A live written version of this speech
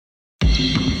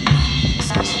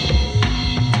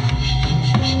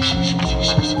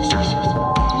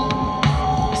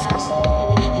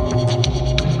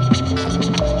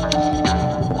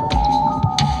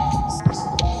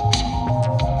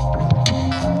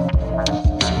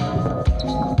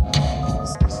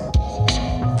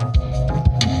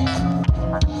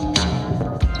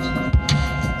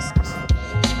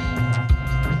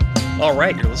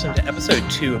right, you're listening to episode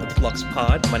 2 of the Flux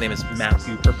Pod. My name is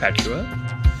Matthew Perpetua.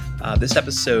 This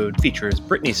episode features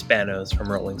Brittany Spanos from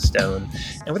Rolling Stone.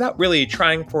 And without really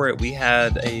trying for it, we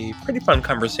had a pretty fun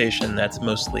conversation that's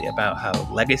mostly about how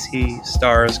legacy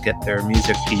stars get their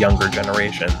music to younger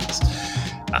generations.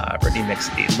 Brittany makes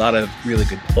a lot of really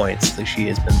good points. She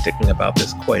has been thinking about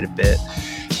this quite a bit.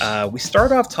 We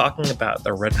start off talking about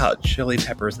the Red Hot Chili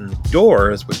Peppers and the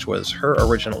Doors, which was her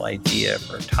original idea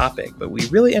for a topic, but we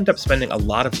really end up spending a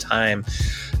lot of time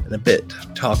and a bit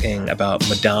talking about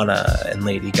Madonna and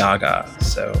Lady Gaga.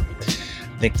 So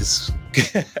I think this,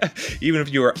 even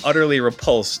if you are utterly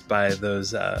repulsed by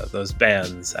those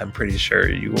bands, I'm pretty sure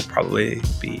you will probably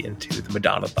be into the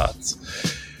Madonna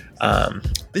thoughts.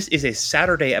 This is a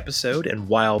Saturday episode, and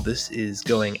while this is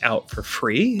going out for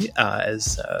free,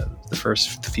 as the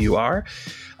first few are,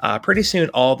 pretty soon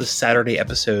all the Saturday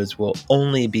episodes will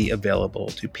only be available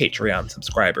to Patreon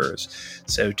subscribers.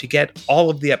 So to get all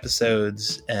of the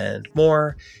episodes and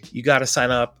more, you got to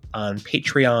sign up on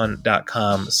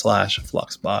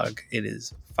patreon.com/fluxblog. It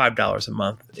is $5 a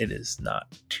month. It is not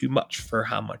too much for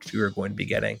how much you are going to be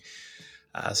getting.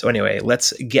 So anyway,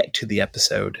 let's get to the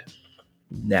episode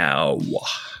now.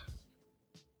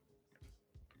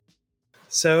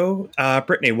 So,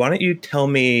 Brittany, why don't you tell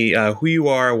me who you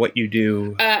are, what you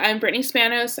do? I'm Brittany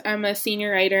Spanos. I'm a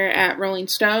senior writer at Rolling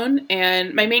Stone,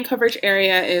 and my main coverage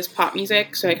area is pop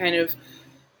music. So I kind of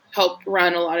help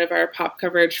run a lot of our pop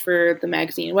coverage for the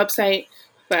magazine and website.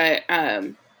 But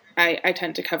I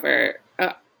tend to cover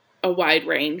a wide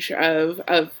range of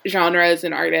genres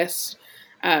and artists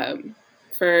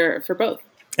for both.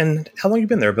 And how long have you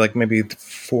been there? Like maybe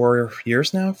 4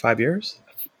 years now? 5 years?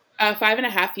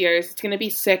 5.5 years. It's going to be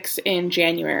 6 in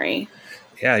January.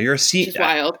 Yeah, you're a which is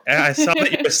wild. I saw that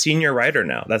you're a senior writer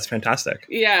now. That's fantastic.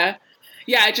 Yeah.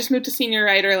 I just moved to senior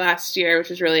writer last year,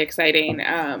 which is really exciting.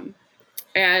 And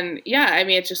yeah, I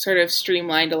mean, it just sort of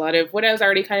streamlined a lot of what I was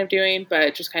already kind of doing, but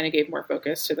it just kind of gave more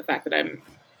focus to the fact that I'm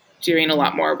doing a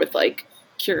lot more with like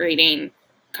curating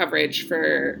coverage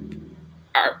for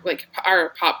our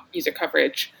pop music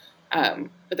coverage,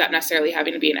 without necessarily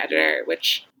having to be an editor,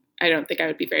 which I don't think I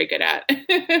would be very good at.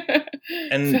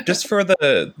 And just for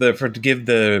to give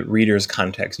the readers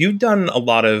context, you've done a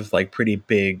lot of like pretty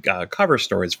big cover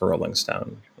stories for Rolling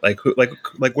Stone. Like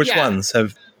which ones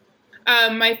have?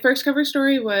 My first cover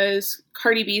story was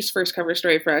Cardi B's first cover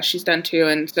story for us. She's done 2,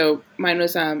 and so mine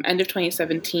was end of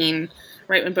 2017,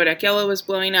 right when Bodak Yellow was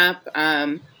blowing up.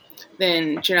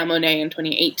 Then Janelle Monáe in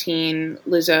 2018,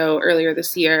 Lizzo earlier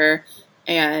this year,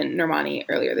 and Normani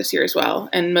earlier this year as well.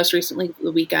 And most recently,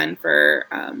 The Weeknd for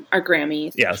our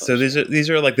Grammys. Yeah, so these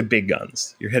are like the big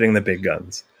guns. You're hitting the big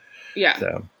guns. Yeah.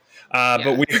 So,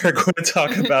 but we are going to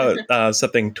talk about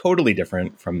something totally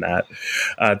different from that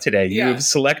today. You've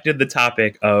selected the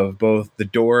topic of both the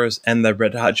Doors and the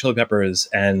Red Hot Chili Peppers,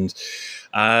 and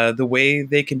the way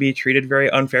they can be treated very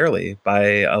unfairly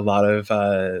by a lot of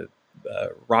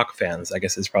rock fans, I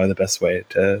guess is probably the best way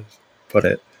to put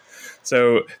it.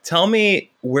 So tell me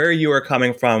where you are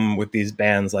coming from with these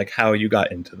bands, like how you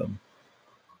got into them.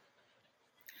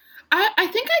 I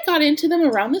think I got into them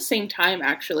around the same time,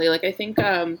 actually. Like, I think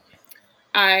I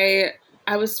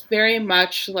was very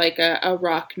much like a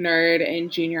rock nerd in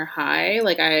junior high.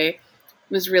 Like, I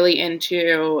was really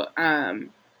into, I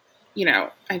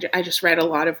just read a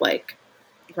lot of like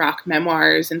rock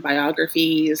memoirs and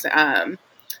biographies.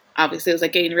 Obviously, I was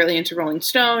like getting really into Rolling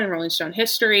Stone and Rolling Stone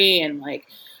history, and like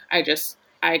I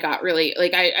got really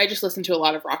like I just listened to a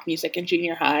lot of rock music in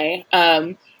junior high.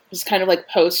 Just kind of like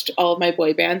post all of my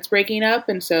boy bands breaking up,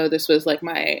 and so this was like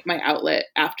my outlet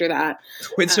after that.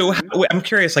 Wait, so I'm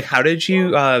curious, like how did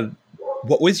you?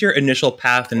 What was your initial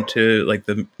path into like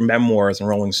the memoirs and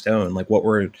Rolling Stone? Like what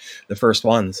were the first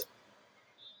ones?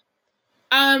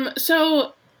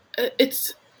 So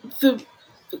it's the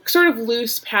sort of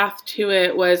loose path to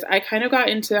it was I kind of got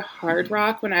into hard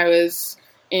rock when I was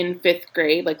in 5th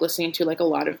grade, like listening to like a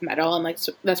lot of metal, and like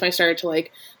so that's when I started to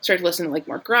listen to like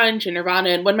more grunge and Nirvana.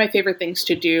 And one of my favorite things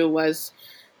to do was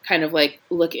kind of like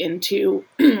look into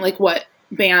like what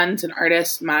bands and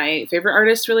artists my favorite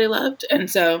artists really loved.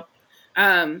 And so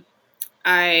I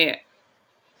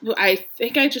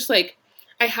think I just like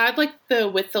I had like the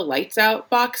With the Lights Out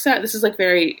box set. This is like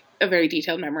a very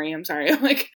detailed memory. I'm sorry.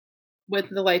 Like With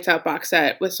the Lights Out box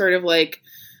set was sort of like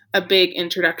a big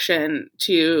introduction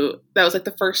to, that was like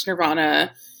the first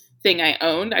Nirvana thing I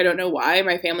owned. I don't know why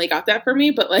my family got that for me,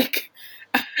 but like.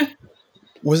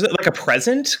 Was it like a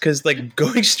present? Because like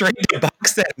going straight to a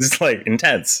box set is like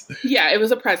intense. Yeah, it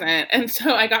was a present. And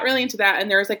so I got really into that.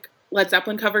 And there was like Led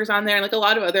Zeppelin covers on there and like a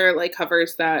lot of other like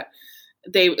covers that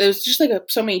it was just like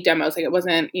so many demos. Like it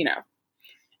wasn't,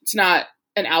 it's not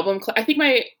an album. I think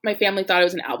my family thought it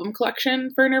was an album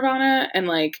collection for Nirvana, and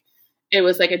like it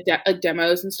was like a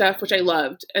demos and stuff, which I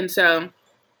loved. And so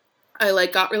I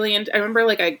like got really into. I remember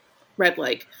like I read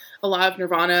like a lot of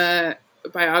Nirvana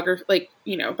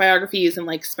biographies and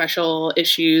like special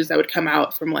issues that would come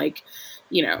out from like,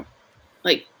 you know,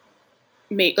 like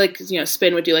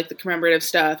Spin would do like the commemorative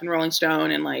stuff, and Rolling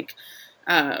Stone, and like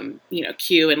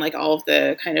Q, and like all of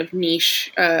the kind of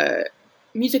niche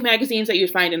music magazines that you'd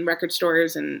find in record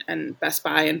stores and Best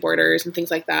Buy and Borders and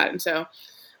things like that. And so,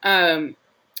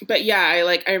 but yeah,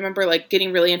 I remember like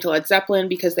getting really into Led Zeppelin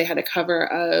because they had a cover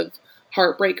of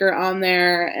Heartbreaker on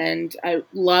there, and I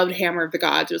loved Hammer of the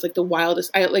Gods. It was like the wildest.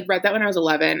 I like read that when I was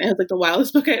 11. It was like the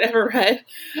wildest book I'd ever read,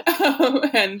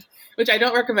 and which I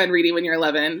don't recommend reading when you're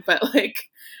 11. But like,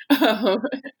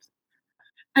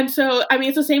 and so I mean,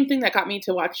 it's the same thing that got me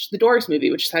to watch the Doors movie,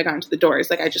 which is how I got into the Doors.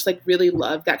 Like, I just like really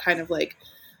loved that kind of like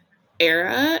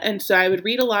era, and so I would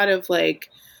read a lot of like.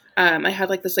 I had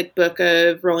like this like book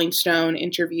of Rolling Stone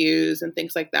interviews and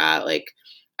things like that, like,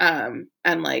 and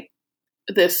like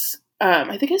this.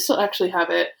 I think I still actually have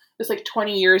it. It's like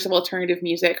 20 years of alternative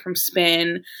music from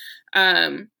Spin.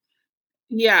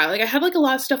 Yeah, like I had like a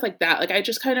lot of stuff like that. Like I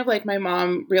just kind of like my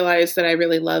mom realized that I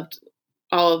really loved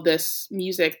all of this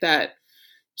music that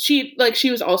she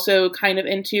was also kind of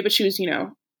into, but she was,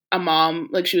 a mom.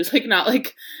 Like she was like not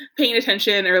like paying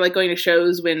attention or like going to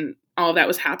shows when all of that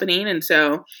was happening. And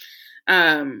so,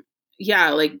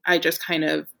 yeah, like I just kind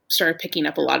of started picking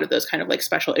up a lot of those kind of like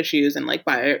special issues and like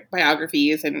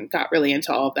biographies, and got really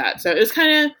into all of that. So it was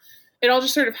it all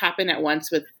just sort of happened at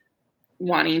once with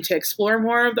wanting to explore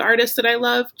more of the artists that I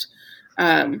loved,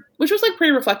 which was like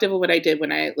pretty reflective of what I did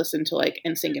when I listened to like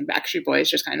NSYNC and Backstreet Boys.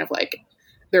 Just kind of like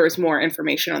there was more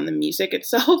information on the music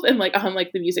itself and like on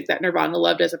like the music that Nirvana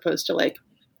loved as opposed to like,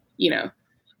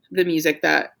 the music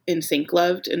that NSYNC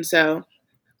loved. And so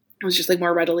it was just like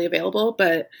more readily available.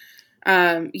 But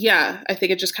yeah, I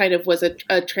think it just kind of was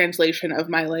a translation of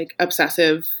my like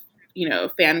obsessive,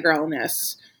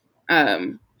 fangirlness.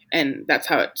 And that's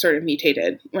how it sort of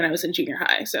mutated when I was in junior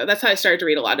high. So that's how I started to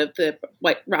read a lot of the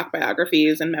like rock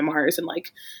biographies and memoirs, and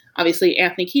like obviously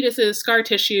Anthony Kiedis's Scar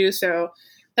Tissue. So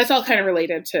that's all kind of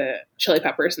related to Chili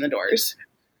Peppers and the Doors.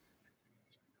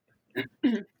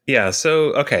 Yeah.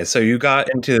 So, okay. So you got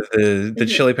into the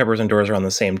Chili Peppers and Doors around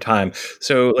the same time.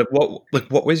 So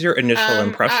what was your initial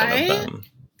impression of them?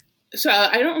 So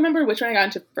I don't remember which one I got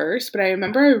into first, but I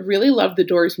remember I really loved the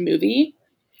Doors movie.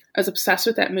 I was obsessed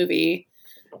with that movie.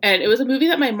 And it was a movie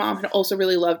that my mom had also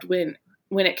really loved when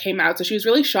it came out. So she was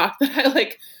really shocked that I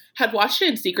like had watched it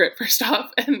in secret first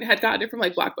off and had gotten it from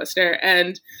like Blockbuster.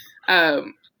 And,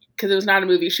 cause it was not a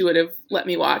movie she would have let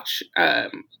me watch,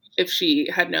 if she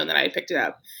had known that I had picked it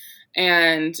up.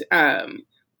 And,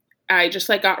 I just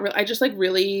like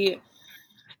really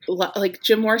like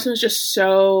Jim Morrison was just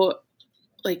so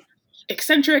like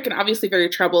eccentric and obviously very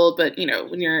troubled. But,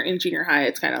 when you're in junior high,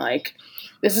 it's kind of like,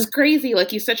 this is crazy. Like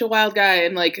he's such a wild guy.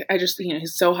 And like, I just,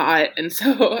 he's so hot. And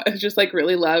so I just like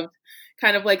really loved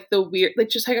kind of like the weird, like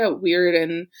just like a weird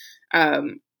and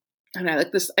I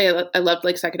like this, I loved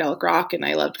like psychedelic rock, and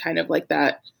I loved kind of like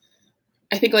that,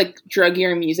 I think like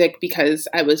druggier music because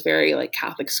I was very like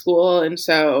Catholic school. And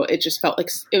so it just felt like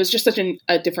it was just such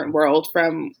a different world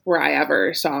from where I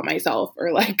ever saw myself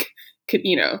or like,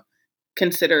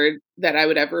 considered that I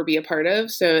would ever be a part of.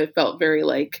 So it felt very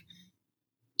like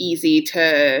easy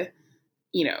to,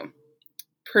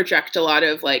 project a lot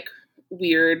of like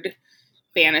weird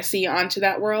fantasy onto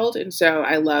that world. And so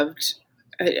I loved,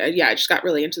 I just got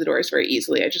really into the Doors very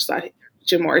easily. I just thought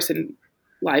Jim Morrison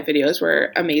live videos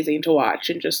were amazing to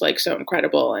watch and just like so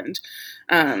incredible. And,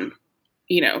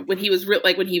 when he was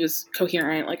when he was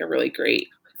coherent, like a really great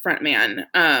front man.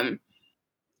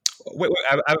 Wait,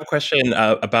 I have a question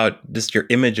about just your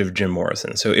image of Jim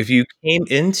Morrison. So if you came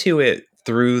into it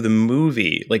through the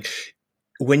movie, like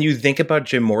when you think about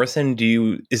Jim Morrison,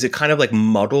 is it kind of like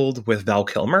muddled with Val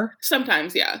Kilmer?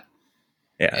 Sometimes, yeah.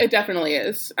 Yeah. It definitely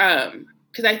is.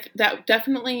 Because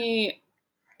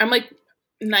I'm like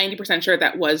 90% sure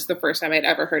that was the first time I'd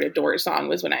ever heard a Doors song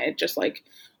was when I had just like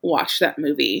watched that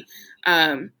movie.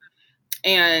 And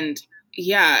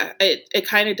yeah, it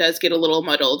kind of does get a little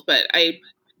muddled, but I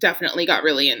definitely got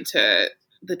really into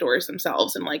the Doors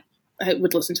themselves, and like I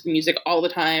would listen to the music all the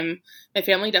time. My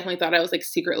family definitely thought I was like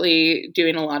secretly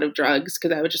doing a lot of drugs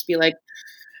because I would just be like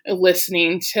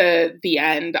listening to The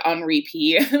End on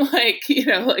repeat, like,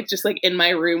 like just like in my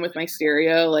room with my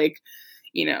stereo, like,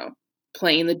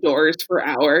 playing the Doors for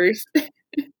hours.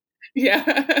 Yeah.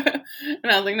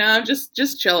 And I was like, no, I'm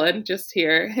just chilling, just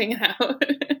here hanging out,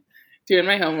 doing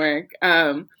my homework.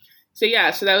 So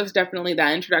yeah, so that was definitely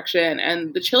that introduction.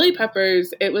 And the Chili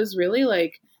Peppers, it was really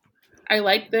like I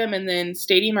liked them. And then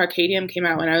Stadium Arcadium came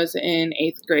out when I was in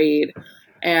 8th grade,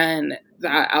 and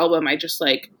that album I just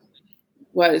like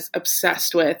was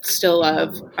obsessed with, still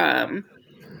love.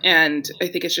 And I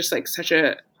think it's just like such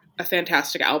a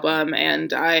fantastic album.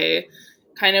 And I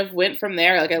kind of went from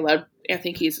there. Like I loved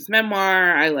Anthony Kiedis'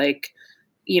 Memoir. I like,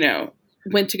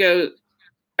 went to go.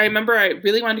 I remember I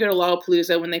really wanted to go to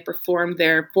Lollapalooza when they performed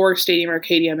there for Stadium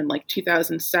Arcadium in like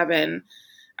 2007.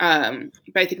 But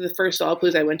I think the first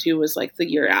Lollapalooza I went to was like the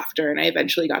year after, and I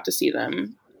eventually got to see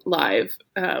them live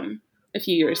a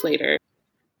few years later.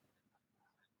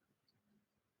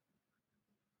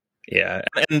 Yeah,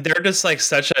 and they're just like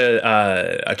such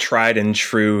a tried and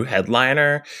true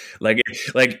headliner. Like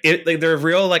they're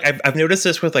real. Like I've noticed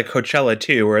this with like Coachella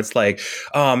too, where it's like,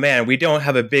 oh man, we don't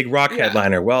have a big rock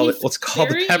headliner. Well, let's call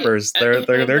the Peppers. They're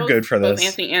good for this. Both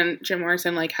Anthony and Jim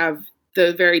Morrison like have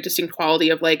the very distinct quality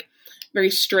of like very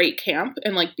straight camp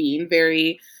and like being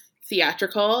very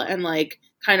theatrical and like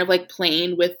kind of like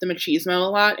playing with the machismo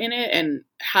a lot in it, and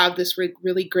have this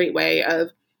really great way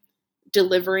of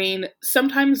delivering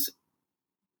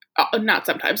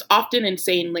often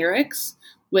insane lyrics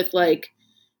with like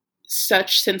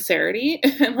such sincerity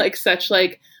and like such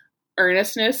like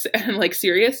earnestness and like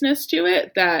seriousness to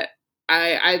it that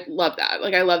I love that.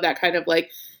 Like I love that kind of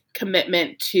like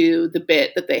commitment to the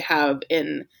bit that they have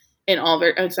in all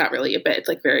their, it's not really a bit, it's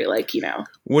like very like,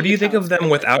 what do you think of them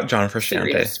without John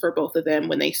Frusciante? For both of them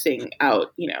when they sing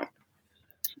out,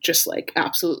 just like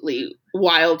absolutely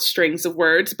wild strings of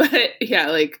words. But yeah,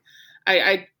 like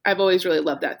I've always really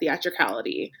loved that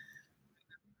theatricality.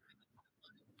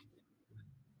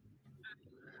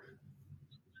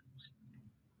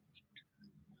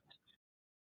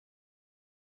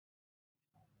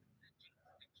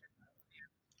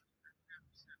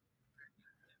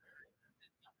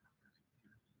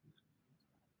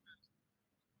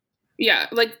 Yeah,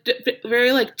 like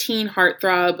very like teen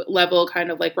heartthrob level kind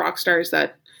of like rock stars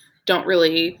that don't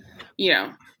really,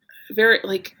 very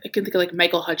like I can think of like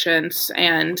Michael Hutchence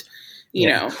and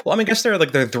Well, I mean, I guess they're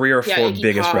like the 3 or 4 Iggy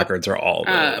biggest Pop, records are all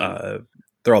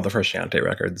they're all the Frusciante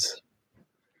records.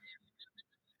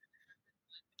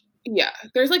 Yeah,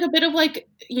 there's like a bit of like,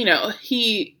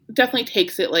 he definitely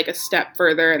takes it like a step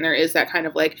further, and there is that kind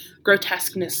of like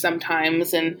grotesqueness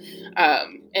sometimes, and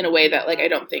in a way that like I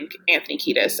don't think Anthony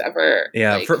Kiedis ever.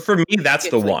 Yeah, like, for me that's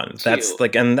the one. That's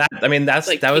like, and that I mean that's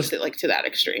like, that was it like to that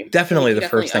extreme. Definitely the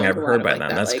first thing I ever heard by them.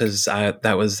 That's because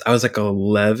I was like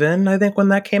 11, I think, when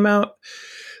that came out.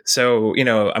 So,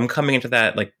 I'm coming into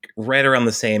that like right around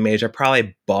the same age. I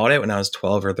probably bought it when I was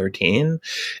 12 or 13.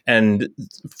 And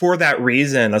for that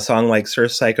reason, a song like Sir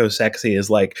Psycho Sexy is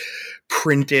like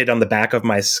printed on the back of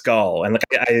my skull. And like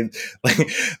I like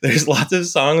there's lots of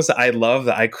songs that I love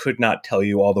that I could not tell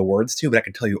you all the words to, but I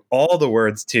could tell you all the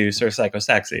words to Sir Psycho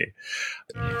Sexy.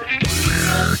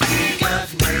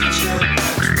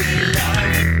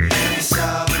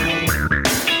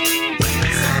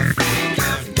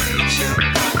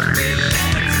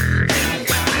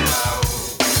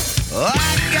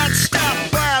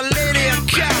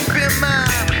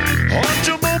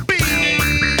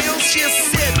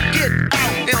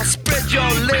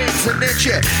 And then she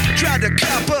tried to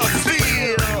cop a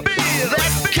feel.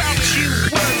 That cop, she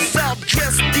was all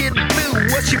dressed in blue.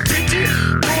 Was she pretty?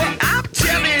 Boy, I'm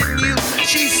telling you,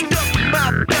 she stuck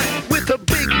my butt with a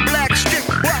big black stick.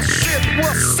 Well, I said,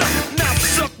 what's up? Now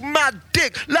suck my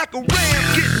dick like a ram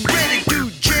getting ready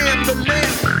to jam the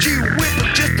lamp. She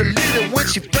whimpered just a little when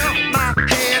she felt my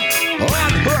hand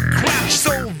on her crotch,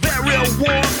 so very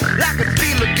warm, like a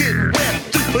feeler getting wet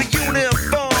through a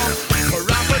uniform.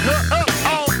 Propping her up.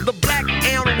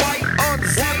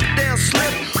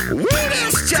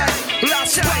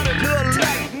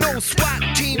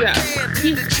 Yeah,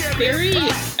 he's very.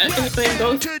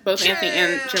 Both Anthony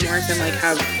and Jim Morrison like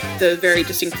have the very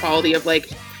distinct quality of like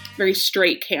very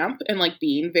straight camp and like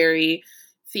being very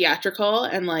theatrical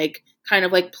and like kind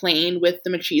of like playing with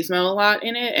the machismo a lot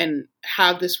in it, and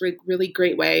have this really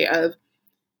great way of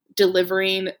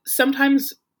delivering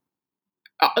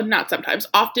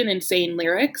often insane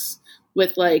lyrics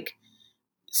with like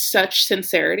such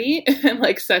sincerity and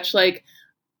like such like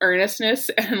earnestness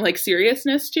and like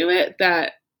seriousness to it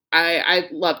that I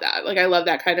love that. Like I love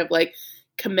that kind of like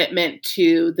commitment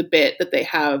to the bit that they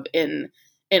have in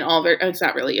all their, it's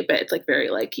not really a bit, it's like very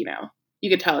like, you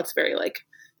can tell it's very like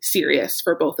serious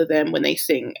for both of them when they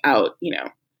sing out,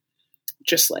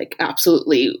 just like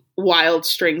absolutely wild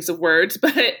strings of words.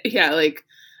 But yeah, like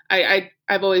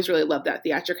I've always really loved that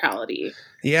theatricality.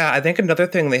 Yeah, I think another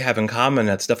thing they have in common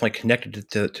that's definitely connected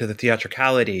to the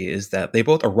theatricality is that they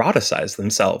both eroticize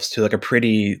themselves to like a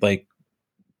pretty like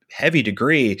heavy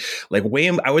degree. Like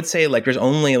I would say like there's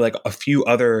only like a few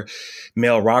other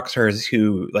male rock stars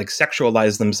who like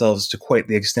sexualize themselves to quite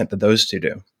the extent that those two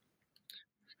do.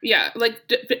 Yeah, like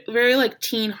very like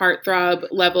teen heartthrob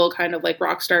level kind of like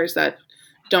rock stars that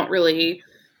don't really,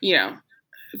 you know,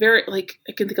 very like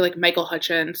I can think of like Michael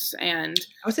Hutchence and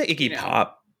I would say Iggy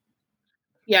Pop.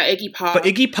 Yeah, Iggy Pop. But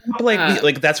Iggy Pop,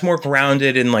 like that's more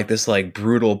grounded in like this like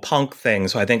brutal punk thing.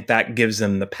 So I think that gives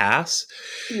them the pass.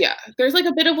 Yeah, there's like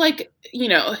a bit of like, you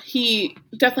know, he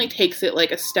definitely takes it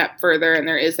like a step further, and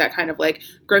there is that kind of like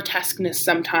grotesqueness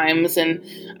sometimes, and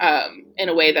in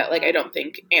a way that like I don't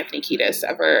think Anthony Kiedis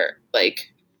ever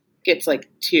like gets like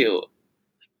too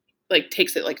like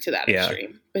takes it like to that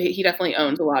extreme. But he definitely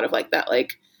owns a lot of like that,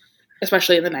 like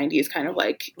especially in the '90s, kind of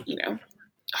like, you know,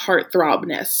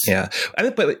 heartthrobness. Yeah, I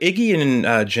mean, but Iggy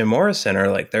and Jim Morrison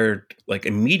are like they're like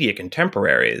immediate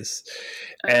contemporaries,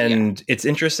 and it's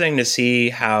interesting to see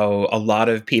how a lot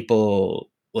of people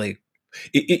like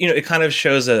you know it kind of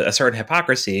shows a certain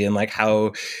hypocrisy and like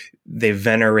how they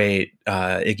venerate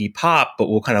Iggy Pop, but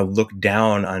will kind of look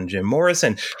down on Jim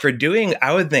Morrison for doing,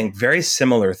 I would think, very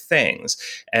similar things.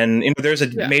 And you know, there's a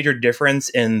major difference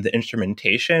in the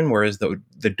instrumentation, whereas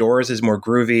the Doors is more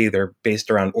groovy. They're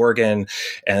based around organ,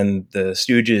 and the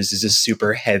Stooges is just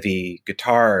super heavy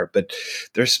guitar. But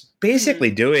they're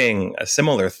basically doing a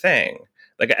similar thing.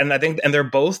 Like, and I think, and they're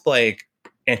both like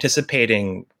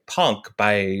anticipating punk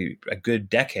by a good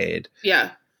decade.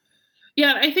 Yeah.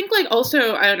 Yeah, I think like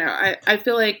also I don't know. I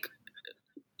feel like,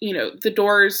 you know, the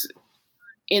Doors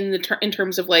in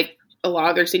terms of like a lot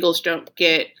of their singles don't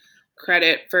get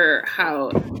credit for how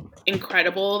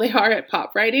incredible they are at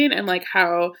pop writing, and like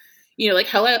how, you know, like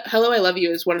Hello I Love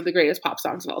You is one of the greatest pop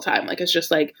songs of all time. Like it's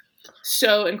just like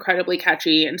so incredibly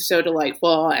catchy and so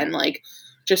delightful and like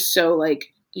just so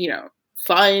like, you know,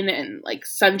 fun and like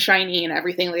sunshiny and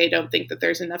everything. Like I don't think that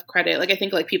there's enough credit. Like I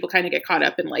think like people kind of get caught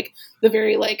up in like the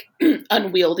very like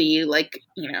unwieldy like,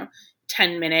 you know,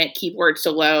 10-minute keyboard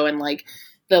solo and like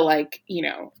the like, you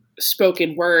know,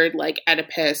 spoken word like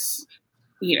Oedipus,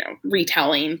 you know,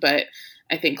 retelling. But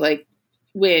I think like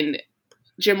when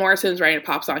Jim Morrison's writing a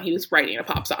pop song, he was writing a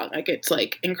pop song. Like it's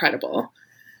like incredible.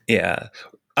 Yeah.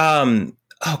 Oh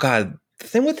God. The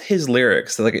thing with his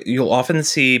lyrics, like you'll often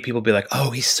see people be like,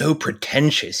 "Oh, he's so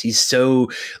pretentious. He's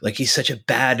so like he's such a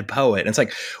bad poet." And it's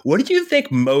like, what do you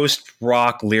think most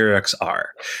rock lyrics are?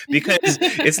 Because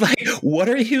it's like, what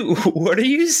are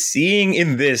you seeing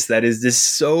in this that is this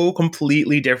so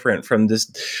completely different from this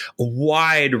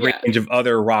wide range of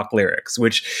other rock lyrics,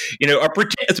 which you know are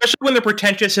especially when they're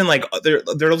pretentious and like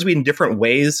they're also in different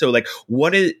ways. So like,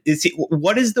 what is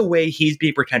the way he's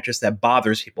being pretentious that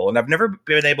bothers people? And I've never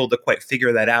been able to quite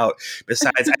figure that out.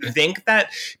 Besides, I think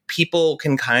that people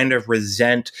can kind of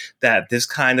resent that this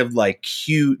kind of like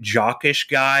cute jockish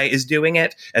guy is doing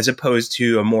it as opposed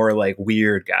to a more like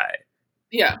weird guy.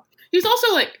 Yeah. He's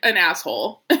also like an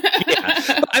asshole.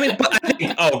 Yeah. I mean, but I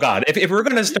think, oh God, if we're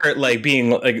going to start like being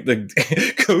like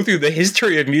go through the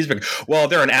history of music, well,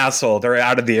 they're an asshole. They're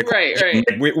out of the equation.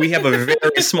 Right. Like, we have a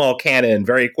very small canon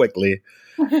very quickly.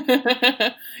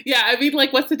 Yeah. I mean,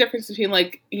 like, what's the difference between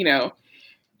like, you know,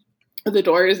 the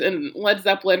Doors and Led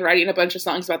Zeppelin writing a bunch of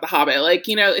songs about the Hobbit? Like,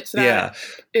 you know, it's not. Yeah.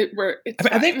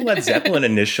 I think Led Zeppelin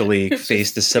initially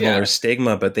faced a similar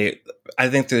stigma, but I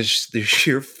think the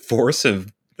sheer force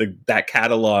of that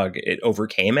catalog, it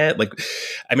overcame it. Like,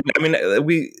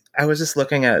 I was just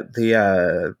looking at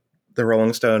the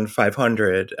Rolling Stone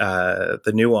 500,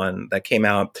 the new one that came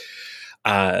out.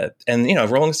 And you know,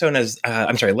 Rolling Stone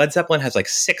Led Zeppelin has like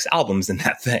 6 albums in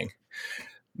that thing.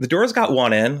 The Doors got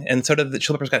 1 in, and so did the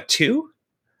Chili Peppers got 2.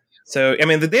 So, I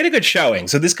mean, they had a good showing.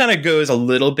 So this kind of goes a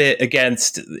little bit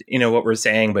against, you know, what we're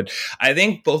saying. But I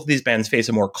think both of these bands face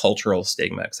a more cultural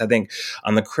stigma. Because I think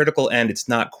on the critical end, it's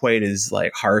not quite as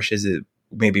like harsh as it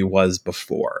maybe was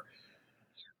before.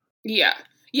 Yeah.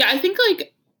 Yeah, I think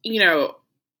like, you know,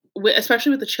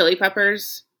 especially with the Chili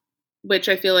Peppers, which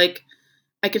I feel like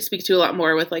I could speak to a lot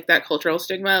more with like that cultural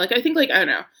stigma. Like, I think like, I don't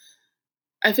know.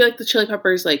 I feel like the Chili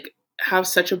Peppers like have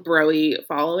such a bro-y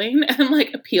following and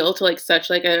like appeal to like such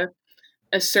like a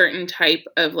certain type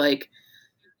of like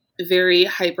very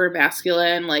hyper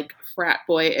masculine, like frat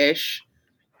boy-ish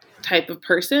type of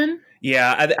person.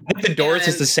 Yeah, I think the Doors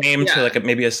is the same to like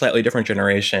maybe a slightly different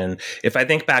generation. If I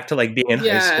think back to like being in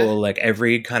high school, like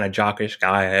every kind of jockish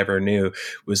guy I ever knew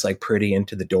was like pretty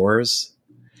into the Doors.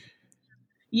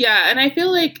 Yeah, and I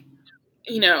feel like,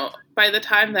 you know, by the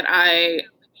time that I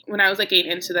when I was like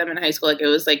getting into them in high school, like it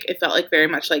was like it felt like very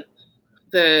much like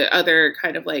the other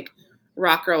kind of like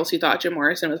rock girls who thought Jim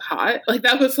Morrison was hot. Like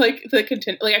that was like the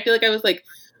content. Like I feel like I was like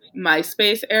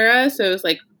MySpace era, so it was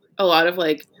like a lot of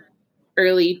like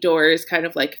early doors kind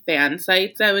of like fan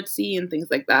sites I would see and things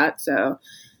like that. So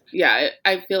yeah,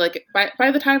 I feel like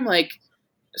by the time like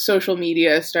social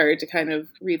media started to kind of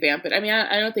revamp it, I mean,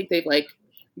 I don't think they've like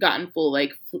gotten full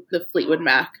like the Fleetwood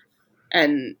Mac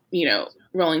and, you know,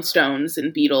 Rolling Stones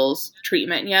and Beatles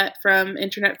treatment yet from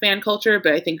internet fan culture,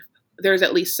 but I think there's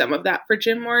at least some of that for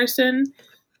Jim Morrison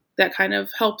that kind of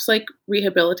helps like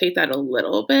rehabilitate that a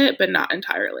little bit, but not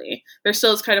entirely. There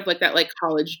still is kind of like that like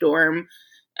college dorm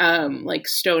like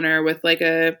stoner with like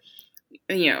a,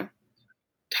 you know,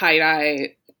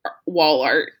 tie-dye wall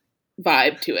art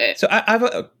vibe to it. So I have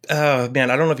a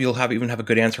man. I don't know if you'll even have a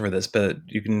good answer for this, but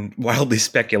you can wildly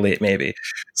speculate maybe.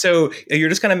 So you're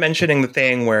just kind of mentioning the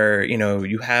thing where, you know,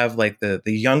 you have like the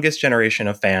youngest generation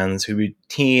of fans who be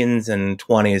teens and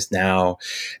 20s now,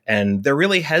 and there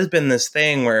really has been this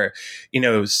thing where, you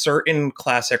know, certain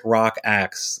classic rock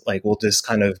acts like will just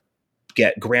kind of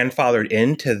get grandfathered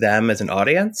into them as an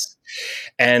audience,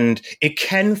 and it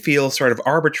can feel sort of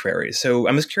arbitrary. So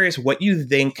I'm just curious what you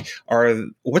think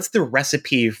what's the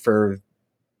recipe for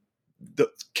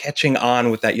catching on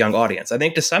with that young audience? I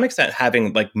think to some extent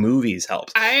having like movies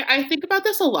helps. I think about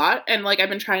this a lot, and like I've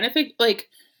been trying to think, like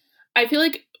I feel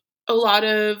like a lot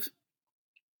of,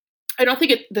 I don't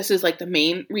think this is like the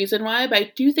main reason why, but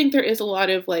I do think there is a lot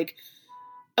of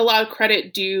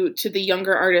credit due to the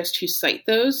younger artists who cite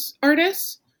those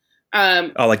artists.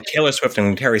 Like Taylor Swift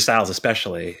and Harry Styles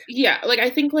especially. Yeah, like I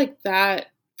think like that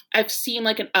I've seen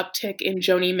like an uptick in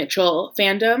Joni Mitchell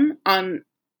fandom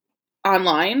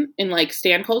online in like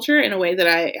stan culture in a way that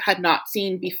I had not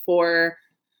seen before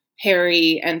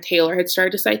Harry and Taylor had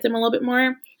started to cite them a little bit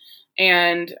more.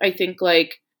 And I think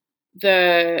like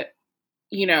the,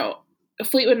 you know,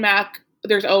 Fleetwood Mac,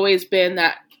 there's always been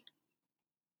that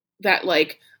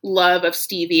like love of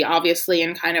Stevie, obviously,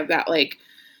 and kind of that like,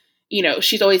 you know,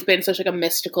 she's always been such like a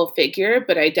mystical figure,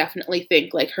 but I definitely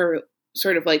think like her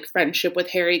sort of like friendship with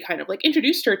Harry kind of like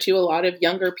introduced her to a lot of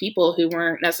younger people who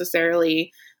weren't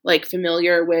necessarily like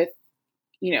familiar with,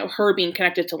 you know, her being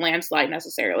connected to Landslide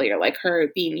necessarily, or like her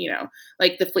being, you know,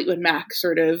 like the Fleetwood Mac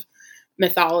sort of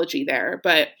mythology there.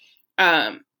 But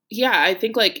yeah, I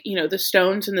think like, you know, the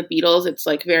Stones and the Beatles, it's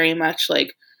like very much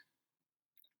like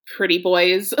pretty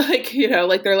boys, like, you know,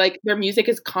 like they're like their music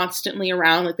is constantly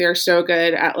around, like they're so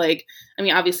good at like, I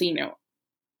mean, obviously, you know,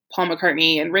 Paul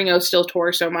McCartney and Ringo still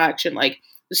tour so much, and like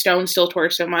the Stones still tour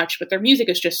so much, but their music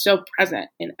is just so present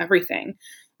in everything.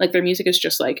 Like their music is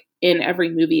just like in every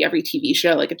movie, every TV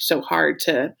show. Like it's so hard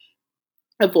to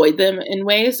avoid them in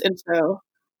ways. And so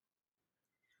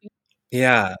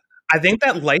Yeah. I think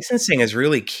that licensing is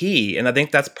really key. And I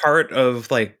think that's part of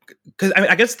like, because I mean,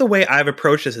 I guess the way I've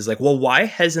approached this is like, well, why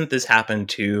hasn't this happened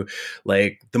to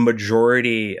like the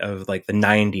majority of like the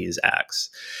 90s acts?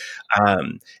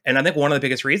 And I think one of the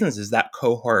biggest reasons is that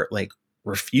cohort like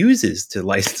refuses to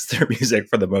license their music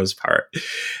for the most part.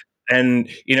 And,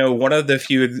 you know, one of the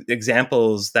few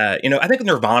examples that, you know, I think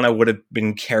Nirvana would have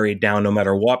been carried down no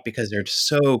matter what because they're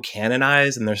so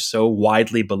canonized and they're so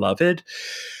widely beloved.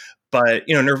 But,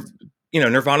 you know,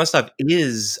 Nirvana stuff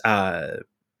is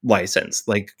licensed.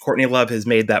 Like Courtney Love has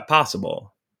made that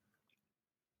possible.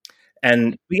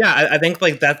 And yeah, I think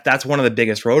like that's one of the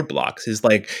biggest roadblocks is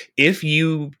like if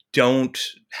you don't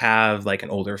have like an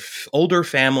older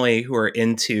family who are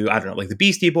into, I don't know, like the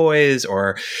Beastie Boys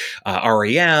or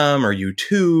REM or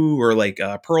U2 or like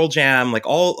Pearl Jam, like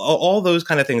all those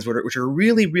kind of things which are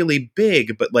really, really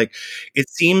big, but like it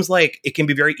seems like it can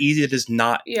be very easy to just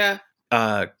not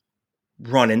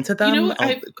run into them. You know,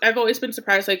 I've always been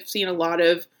surprised. Like seeing a lot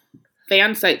of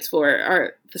fan sites for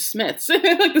are the Smiths.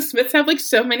 Like the Smiths have like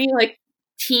so many like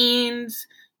teens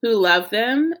who love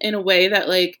them in a way that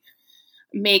like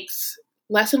makes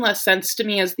less and less sense to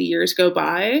me as the years go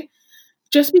by.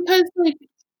 Just because like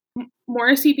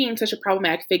Morrissey being such a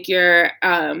problematic figure,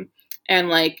 and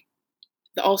like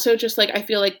also just like I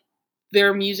feel like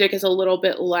their music is a little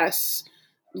bit less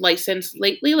licensed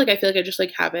lately. Like I feel like I just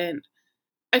like haven't.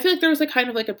 I feel like there was like kind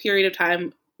of like a period of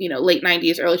time, you know, late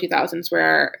 90s, early 2000s,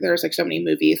 where there was like so many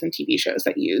movies and TV shows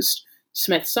that used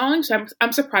Smith songs. So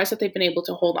I'm surprised that they've been able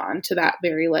to hold on to that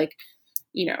very like,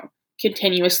 you know,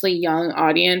 continuously young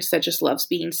audience that just loves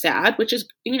being sad, which is,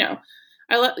 you know,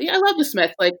 I love the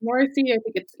Smiths. Like Morrissey, I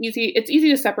think it's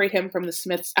easy to separate him from the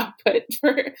Smiths output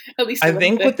for at least I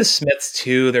think with the Smiths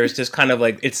too, there's just kind of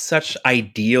like it's such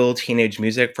ideal teenage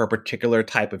music for a particular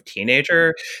type of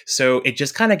teenager. So it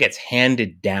just kind of gets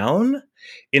handed down.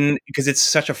 because it's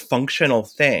such a functional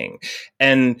thing.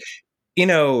 And I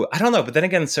don't know, but then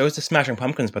again, so is the Smashing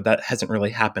Pumpkins, but that hasn't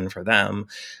really happened for them.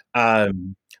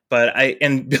 But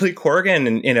and Billy Corgan,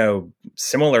 and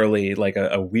similarly, like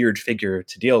a weird figure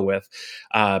to deal with.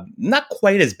 Not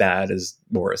quite as bad as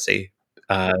Morrissey,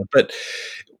 but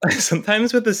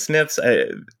sometimes with the Smiths,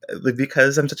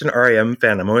 because I'm such an REM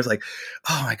fan, I'm always like,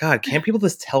 oh my god, can't people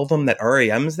just tell them that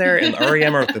REM's there and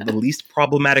REM are the least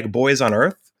problematic boys on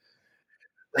earth?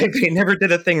 Like, they never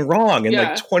did a thing wrong in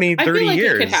like 20, 30 I feel like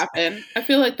years. It could happen. I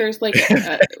feel like there's like,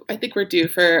 I think we're due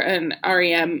for an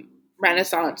REM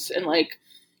renaissance and like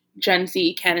Gen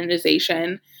Z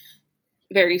canonization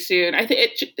very soon. I think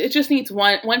it just needs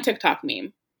one TikTok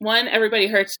meme. One Everybody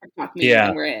Hurts TikTok meme,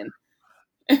 and we're in.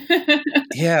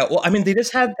 Yeah, well, I mean, they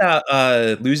just had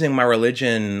that Losing My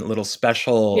Religion little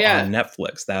special on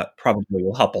Netflix that probably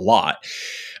will help a lot.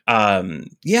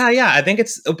 I think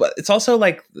it's also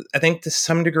like, I think to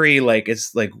some degree, like,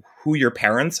 it's like who your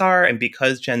parents are, and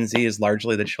because Gen Z is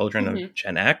largely the children of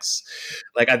Gen X,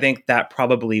 like, I think that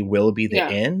probably will be the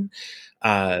in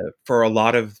for a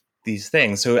lot of these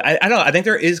things. So I don't know. I think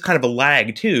there is kind of a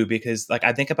lag too, because like,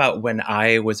 I think about when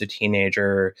I was a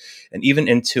teenager and even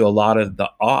into a lot of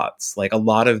the aughts, like a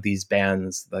lot of these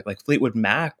bands, like Fleetwood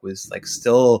Mac was like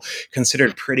still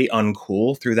considered pretty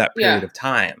uncool through that period of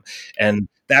time. And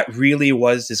that really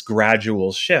was this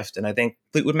gradual shift. And I think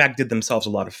Fleetwood Mac did themselves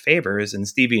a lot of favors, and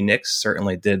Stevie Nicks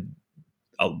certainly did,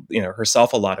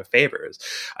 herself a lot of favors.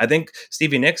 I think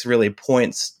Stevie Nicks really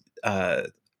points,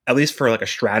 at least for like a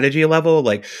strategy level,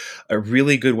 like a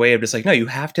really good way of just like, no, you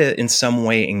have to in some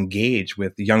way engage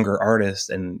with the younger artists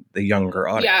and the younger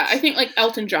audience. Yeah, I think like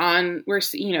Elton John,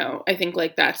 I think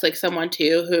like that's like someone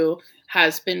too who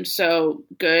has been so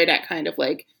good at kind of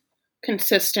like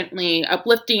consistently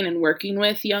uplifting and working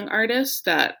with young artists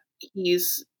that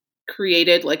he's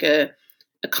created like a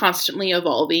constantly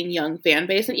evolving young fan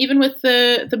base. And even with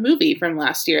the movie from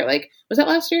last year, like, was that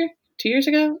last year? 2 years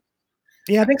ago?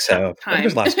 Yeah, I think so. I think it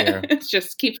was last year. It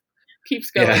just keeps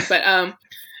going. Yeah.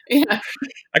 But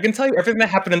I can tell you everything that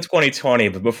happened in 2020,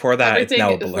 but before that, it's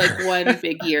now a blur. Like one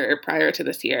big year prior to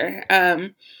this year.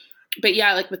 But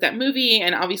yeah, like with that movie,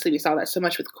 and obviously we saw that so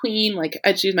much with Queen, like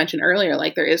as you mentioned earlier,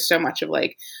 like there is so much of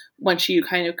like, once you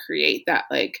kind of create that,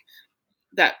 like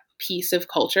that piece of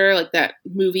culture, like that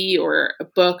movie or a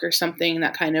book or something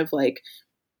that kind of like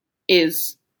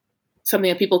is something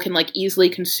that people can like easily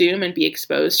consume and be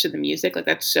exposed to the music. Like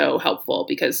that's so helpful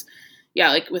because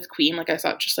like with Queen, like I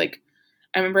saw just like,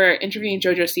 I remember interviewing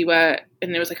JoJo Siwa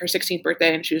and it was like her 16th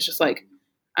birthday and she was just like,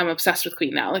 I'm obsessed with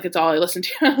Queen now. Like it's all I listen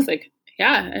to. I was like,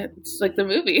 yeah, it's like the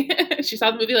movie. She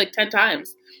saw the movie like 10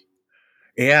 times.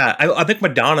 Yeah, I think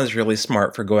Madonna's really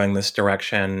smart for going this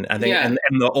direction. I think, and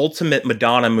the ultimate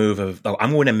Madonna move of,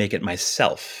 I'm going to make it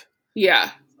myself.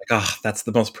 Yeah. Like, that's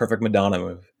the most perfect Madonna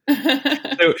move.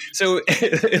 so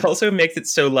it also makes it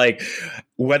so like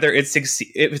whether if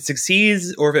it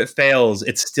succeeds or if it fails,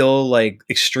 it's still like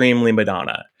extremely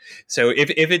Madonna. So if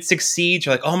it succeeds,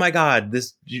 you're like, oh my god,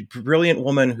 this brilliant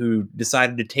woman who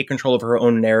decided to take control of her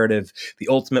own narrative, the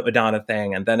ultimate Madonna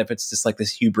thing. And then if it's just like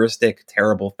this hubristic,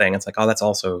 terrible thing, it's like, oh, that's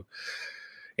also,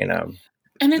 and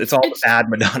it's all bad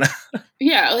Madonna.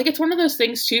 Yeah, like it's one of those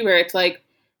things too where it's like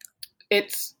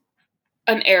it's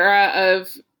an era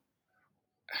of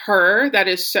her that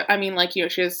is so, I mean, like,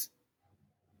 she has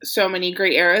so many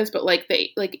great eras, but like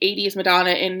the 80s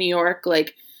Madonna in New York,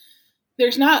 like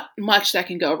there's not much that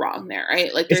can go wrong there,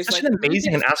 right? Like there's such like an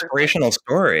amazing and aspirational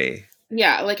story.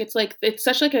 Yeah, like it's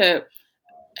such like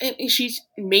she's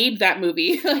made that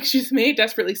movie. Like she's made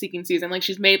Desperately Seeking Susan. Like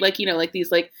she's made like, like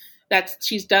these like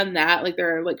she's done that. Like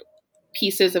there are like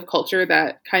pieces of culture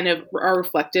that kind of are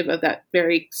reflective of that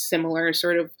very similar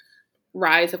sort of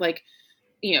rise of like,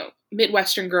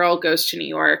 Midwestern girl goes to New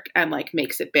York and like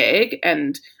makes it big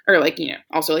or like,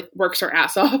 also like works her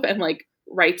ass off and like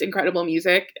writes incredible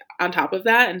music on top of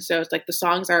that. And so it's like the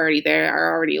songs are already there,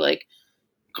 are already like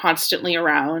constantly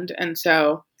around. And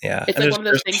so it's like one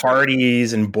of those things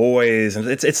parties and boys and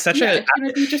it's such it's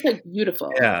gonna be just like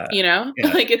beautiful.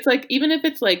 Like it's like, even if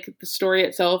it's like the story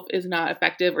itself is not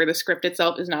effective or the script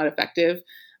itself is not effective.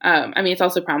 I mean, it's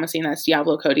also promising that's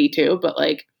Diablo Cody too, but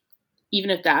like, even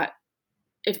if that,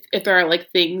 if there are like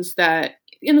things that,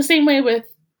 in the same way with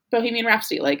Bohemian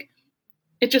Rhapsody, like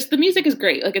it just, the music is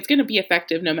great. Like it's going to be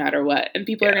effective no matter what. And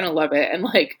people are going to love it. And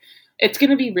like, it's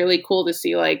going to be really cool to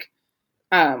see like,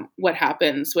 what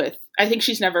happens with, I think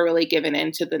she's never really given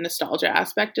into the nostalgia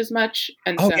aspect as much.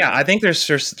 And I think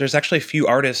there's actually a few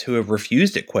artists who have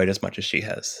refused it quite as much as she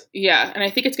has. Yeah. And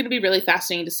I think it's going to be really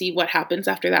fascinating to see what happens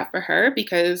after that for her,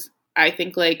 because I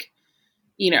think like,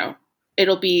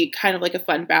 it'll be kind of like a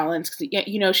fun balance because,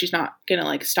 you know, she's not going to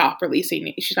like stop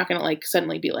releasing. She's not going to like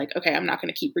suddenly be like, okay, I'm not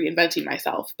going to keep reinventing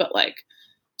myself. But like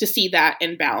to see that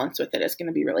in balance with it is going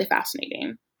to be really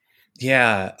fascinating.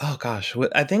 Yeah. Oh gosh.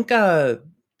 I think,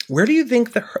 where do you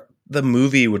think the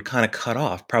movie would kind of cut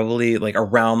off? Probably like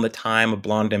around the time of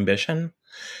Blonde Ambition?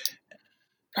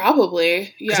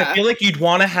 Probably. Because I Yeah. feel like you'd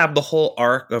want to have the whole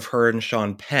arc of her and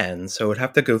Sean Penn. So it would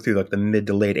have to go through like the mid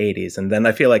to late 80s. And then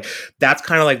I feel like that's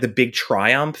kind of like the big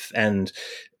triumph. And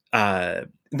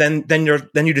then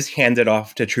you just hand it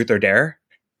off to Truth or Dare.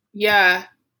 Yeah.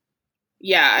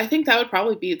 Yeah. I think that would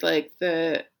probably be like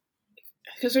because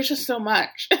there's just so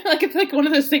much. Like it's like one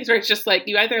of those things where it's just like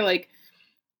you either like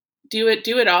do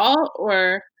it all,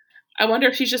 or I wonder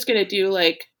if she's just gonna do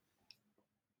like,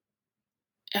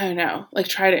 I don't know, like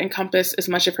try to encompass as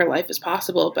much of her life as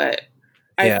possible, but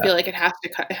I feel like it has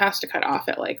to cut off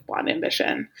at like Blonde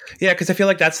Ambition. Yeah, because I feel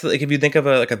like that's like if you think of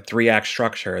a 3-act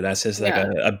structure, that's just like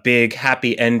a big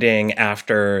happy ending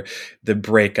after the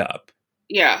breakup.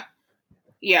 Yeah.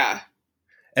 Yeah.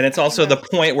 And it's also the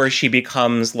point where she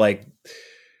becomes like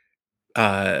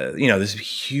this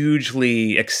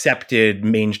hugely accepted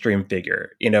mainstream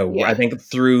figure. You know, I think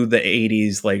through the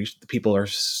 80s, like people are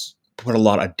put a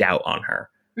lot of doubt on her.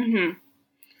 Mm-hmm.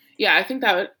 Yeah, I think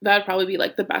that would probably be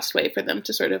like the best way for them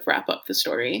to sort of wrap up the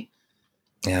story.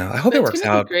 Yeah, I hope it works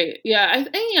out. Great. Yeah,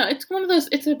 it's one of those.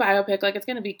 It's a biopic. Like it's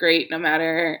going to be great. No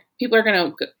matter, people are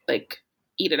going to like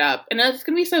eat it up, and it's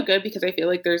going to be so good because I feel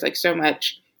like there's like so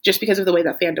much just because of the way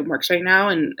that fandom works right now,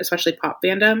 and especially pop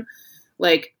fandom.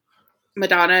 Like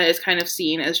Madonna is kind of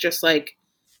seen as just like,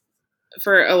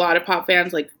 for a lot of pop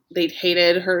fans, like they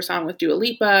hated her song with Dua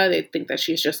Lipa. They think that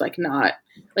she's just like not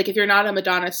like, if you're not a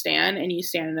Madonna stan and you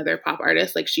stan another pop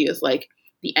artist, like she is like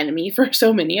the enemy for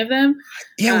so many of them.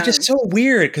 Yeah, which is so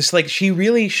weird because like she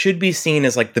really should be seen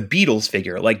as like the Beatles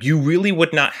figure. Like you really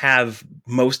would not have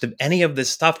most of any of this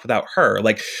stuff without her.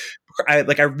 Like I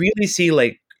really see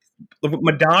like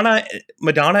Madonna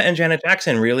and Janet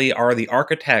Jackson really are the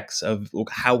architects of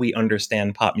how we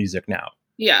understand pop music now.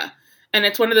 Yeah. And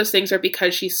it's one of those things where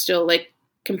because she's still like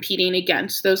competing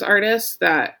against those artists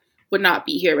that would not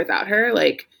be here without her,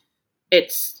 like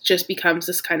it's just becomes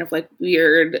this kind of like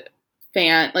weird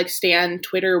stan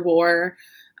Twitter war.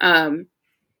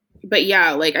 But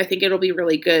yeah, like I think it'll be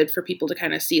really good for people to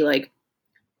kind of see like,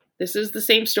 this is the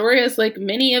same story as like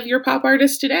many of your pop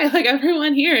artists today. Like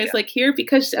everyone here is like here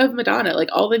because of Madonna. Like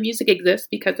all the music exists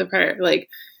because of her. Like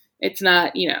it's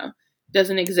not,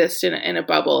 doesn't exist in a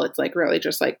bubble. It's like really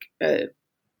just like a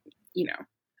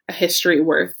history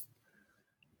worth,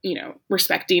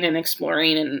 respecting and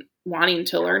exploring and wanting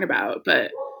to learn about.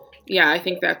 But yeah, I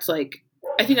think that's going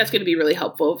to be really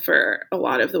helpful for a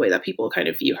lot of the way that people kind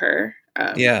of view her.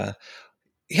 Yeah,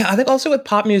 I think also with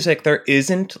pop music, there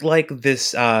isn't like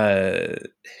this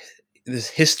this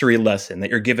history lesson that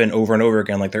you're given over and over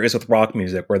again, like there is with rock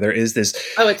music, where there is this.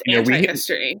 Oh, it's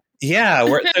anti-history. Yeah,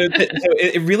 so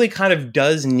it really kind of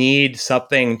does need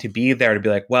something to be there to be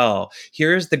like, well,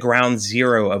 here's the ground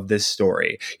zero of this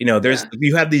story.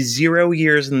 You have these 0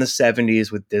 years in the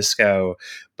 70s with disco,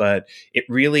 but it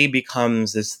really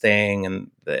becomes this thing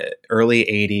in the early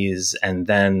 80s, and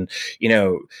then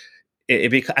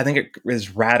I think it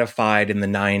was ratified in the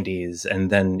 90s,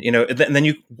 and then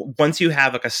then once you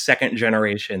have like a second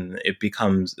generation, it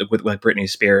becomes with like Britney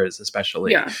Spears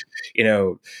especially. Yeah.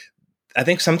 I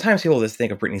think sometimes people just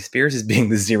think of Britney Spears as being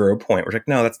the 0 point. We're like,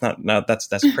 no, that's not. No, that's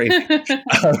crazy. But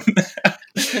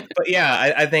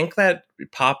yeah, I think that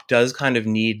pop does kind of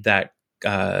need that,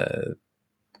 kind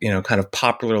of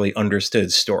popularly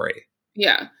understood story.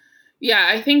 Yeah,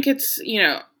 I think it's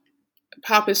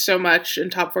pop is so much, and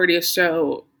top 40 is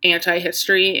so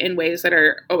anti-history in ways that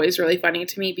are always really funny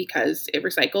to me because it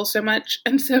recycles so much.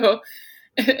 And so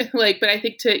but I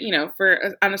think to,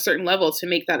 for on a certain level to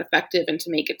make that effective and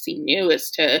to make it seem new is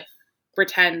to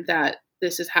pretend that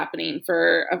this is happening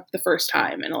for the first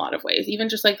time in a lot of ways, even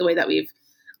just like the way that we've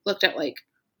looked at like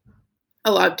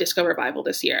a lot of disco revival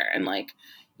this year. And like,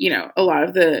 a lot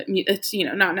of it's,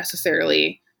 not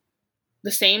necessarily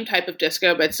the same type of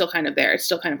disco, but it's still kind of there. It's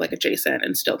still kind of like adjacent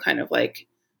and still kind of like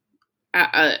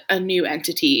a new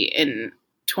entity in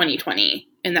 2020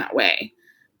 in that way.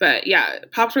 But yeah,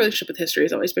 pop's relationship with history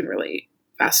has always been really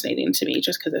fascinating to me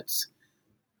just because it's,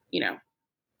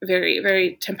 very,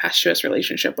 very tempestuous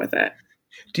relationship with it.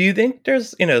 Do you think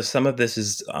there's, some of this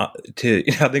is I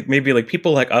think maybe like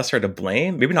people like us are to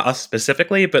blame, maybe not us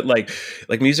specifically, but like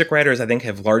music writers, I think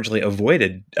have largely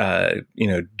avoided,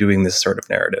 doing this sort of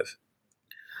narrative.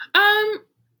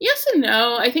 Yes and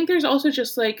no. I think there's also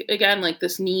just like, again, like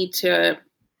this need to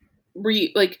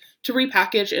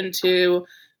repackage and to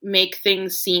make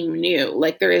things seem new.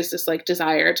 Like there is this like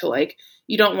desire to like,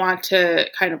 you don't want to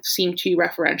kind of seem too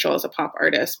referential as a pop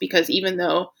artist, because even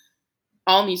though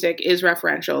all music is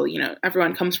referential, you know,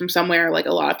 everyone comes from somewhere, like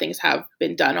a lot of things have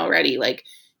been done already. Like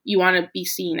you want to be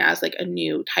seen as like a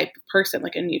new type of person,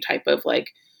 like a new type of like,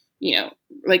 you know,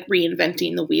 like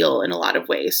reinventing the wheel in a lot of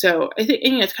ways. So I think,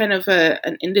 you know, it's kind of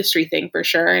an industry thing for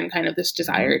sure. And kind of this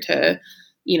desire to,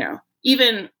 you know,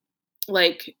 even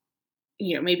like,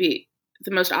 you know, maybe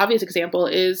the most obvious example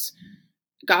is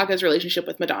Gaga's relationship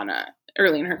with Madonna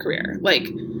early in her career. Like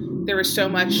there was so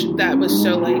much that was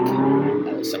so like,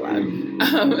 that was so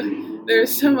loud. There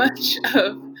was so much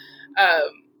of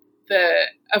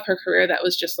her career that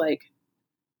was just like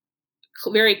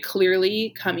very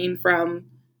clearly coming from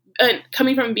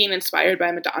being inspired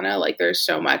by Madonna. Like there's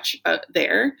so much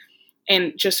there,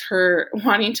 and just her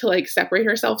wanting to like separate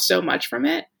herself so much from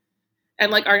it.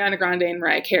 And like Ariana Grande and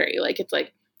Mariah Carey, like it's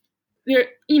like there,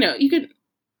 you know, you could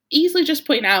easily just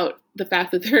point out the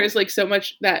fact that there is like so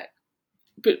much that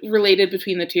related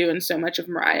between the two, and so much of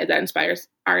Mariah that inspires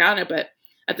Ariana. But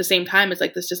at the same time, it's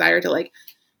like this desire to like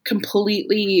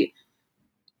completely,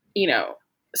 you know,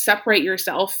 separate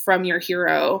yourself from your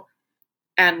hero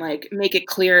and like make it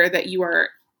clear that you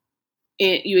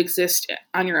exist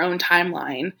on your own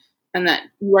timeline and that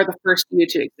you are the first you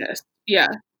to exist. Yeah.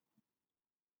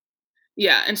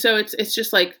 Yeah. And so it's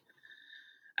just like,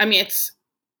 I mean,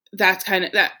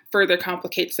 that further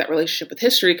complicates that relationship with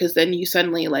history, because then you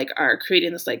suddenly like are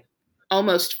creating this like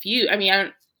almost feud. I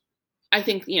mean, I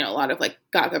think, you know, a lot of like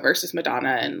Gaga versus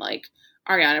Madonna and like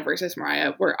Ariana versus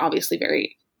Mariah were obviously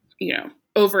very, you know,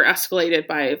 over escalated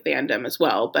by fandom as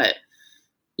well. But,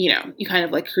 you know, you kind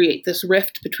of like create this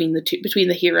rift between the two, between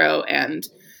the hero and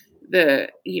the,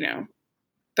 you know,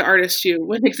 the artist who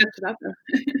wouldn't exist without them.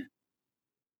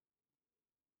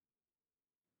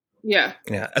 Yeah.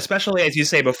 Yeah, especially as you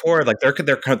say before, like they're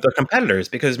competitors,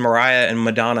 because Mariah and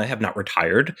Madonna have not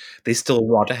retired. They still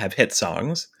want to have hit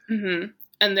songs. Mm-hmm.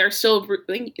 And they're still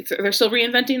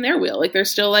reinventing their wheel. Like they're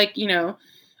still like, you know,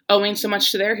 owing so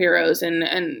much to their heroes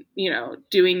and, you know,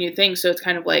 doing new things. So it's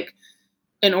kind of like,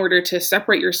 in order to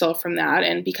separate yourself from that,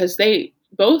 and because they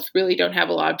both really don't have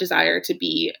a lot of desire to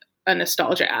be a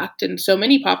nostalgia act, and so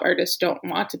many pop artists don't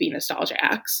want to be nostalgia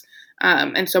acts.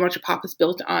 And so much of pop is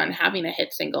built on having a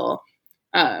hit single,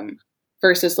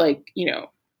 versus like, you know,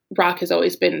 rock has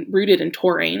always been rooted in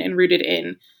touring and rooted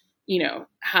in, you know,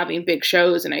 having big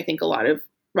shows. And I think a lot of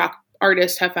rock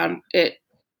artists have found it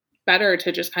better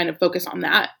to just kind of focus on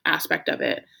that aspect of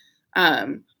it.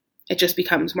 It just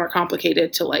becomes more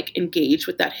complicated to like engage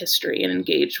with that history and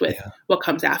engage with what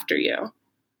comes after you.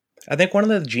 I think one of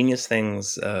the genius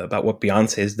things about what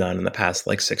Beyonce has done in the past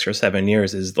like 6 or 7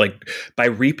 years is like by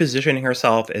repositioning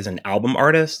herself as an album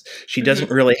artist, she doesn't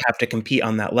really have to compete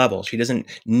on that level. She doesn't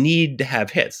need to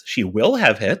have hits. She will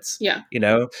have hits, you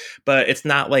know, but it's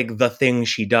not like the thing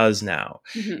she does now.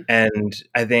 And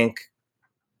I think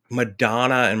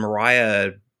Madonna and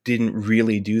Mariah didn't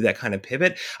really do that kind of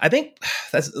pivot. I think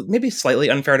that's maybe slightly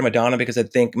unfair to Madonna, because I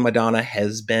think Madonna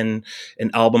has been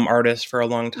an album artist for a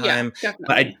long time,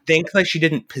 but I think like she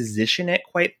didn't position it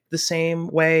quite the same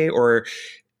way or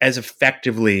as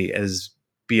effectively as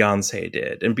Beyonce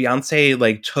did. And Beyonce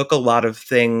like took a lot of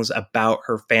things about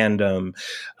her fandom,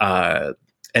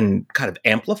 and kind of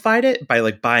amplified it by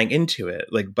like buying into it.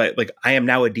 Like, but like, I am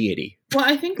now a deity. Well,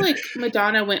 I think like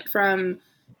Madonna went from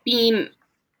being,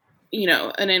 you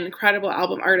know, an incredible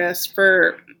album artist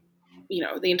for, you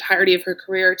know, the entirety of her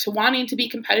career to wanting to be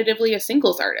competitively a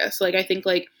singles artist. Like, I think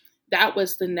like that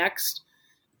was the next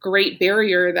great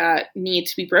barrier that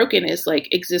needs to be broken, is like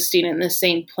existing in the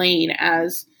same plane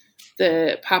as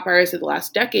the pop artists of the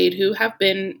last decade who have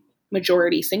been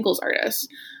majority singles artists.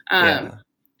 And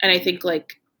I think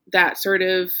like that sort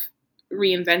of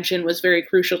reinvention was very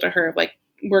crucial to her, like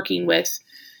working with,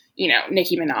 you know,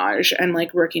 Nicki Minaj and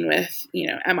like working with, you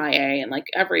know, MIA and like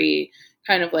every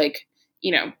kind of like,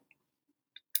 you know,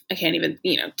 I can't even,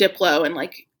 you know, Diplo and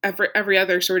like every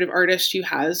other sort of artist who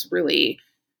has really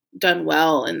done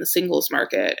well in the singles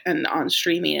market and on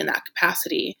streaming in that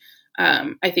capacity.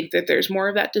 I think that there's more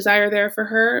of that desire there for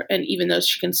her. And even though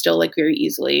she can still like very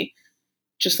easily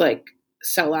just like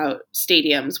sell out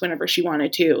stadiums whenever she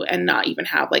wanted to and not even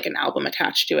have like an album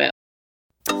attached to it.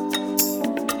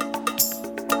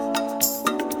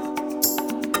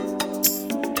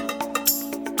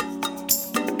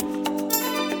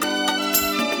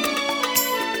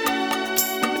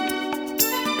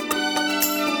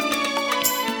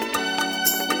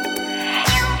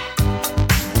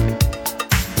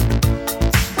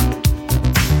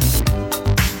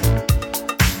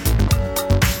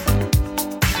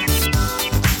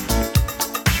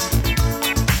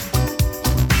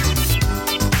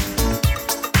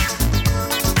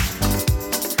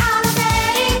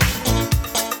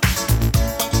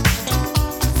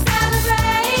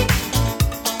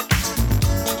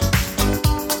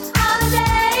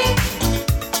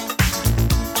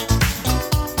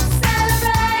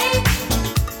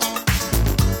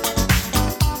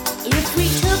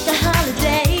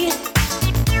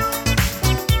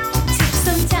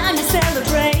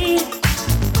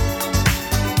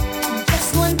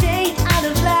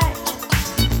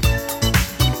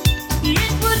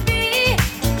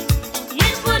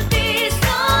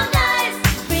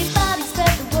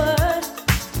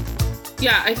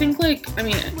 Yeah, I think, like, I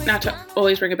mean, not to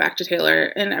always bring it back to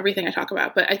Taylor and everything I talk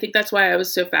about, but I think that's why I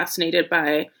was so fascinated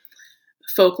by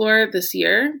Folklore this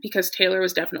year, because Taylor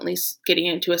was definitely getting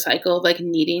into a cycle of, like,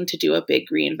 needing to do a big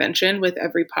reinvention with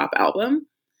every pop album.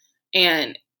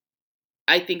 And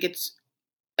I think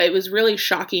it was really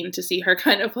shocking to see her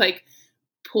kind of, like,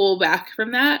 pull back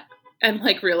from that and,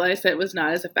 like, realize that it was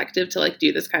not as effective to, like,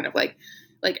 do this kind of, like,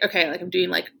 okay, like, I'm doing,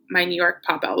 like, my New York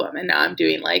pop album, and now I'm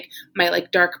doing, like, my,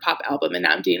 like, dark pop album, and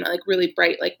now I'm doing my, like, really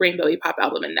bright, like, rainbowy pop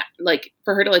album, and, like,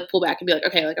 for her to, like, pull back and be like,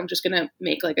 okay, like, I'm just gonna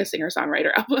make, like, a singer-songwriter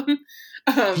album.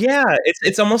 Yeah,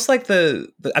 it's almost like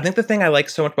I think the thing I like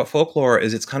so much about Folklore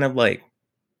is it's kind of like,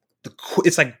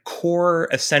 it's like core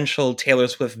essential Taylor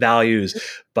Swift values,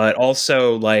 but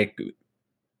also, like,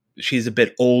 she's a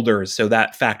bit older, so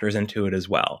that factors into it as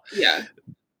well. Yeah.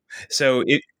 So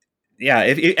if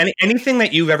anything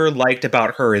that you've ever liked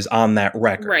about her is on that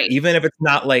record, right? Even if it's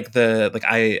not like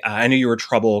I Knew You Were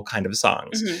Trouble kind of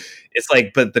songs, mm-hmm. It's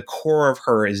like, but the core of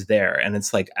her is there, and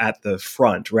it's like at the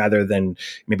front rather than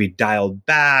maybe dialed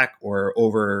back or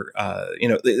over,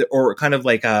 or kind of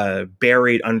like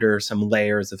buried under some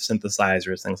layers of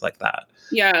synthesizers, things like that.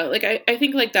 Yeah, like I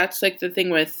think, like, that's, like, the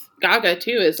thing with Gaga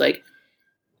too, is, like,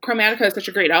 Chromatica is such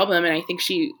a great album, and I think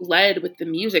she led with the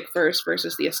music first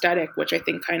versus the aesthetic, which I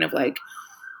think kind of, like,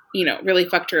 you know, really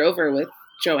fucked her over with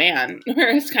Joanne,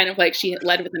 where it's kind of like she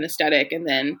led with an aesthetic, and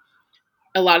then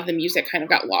a lot of the music kind of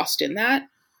got lost in that.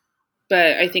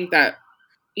 But I think that,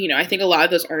 you know, I think a lot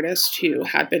of those artists who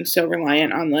had been so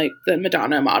reliant on, like, the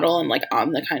Madonna model and, like,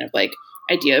 on the kind of, like,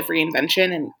 idea of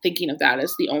reinvention and thinking of that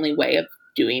as the only way of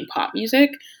doing pop music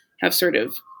have sort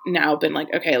of now been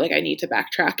like, okay, like, I need to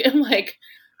backtrack and, like,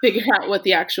 figure out what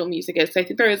the actual music is. So I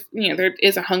think there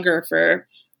is a hunger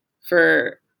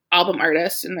for album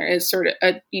artists, and there is sort of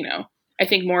a, you know, I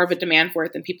think more of a demand for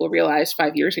it than people realized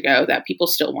 5 years ago, that people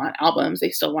still want albums. They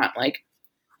still want, like,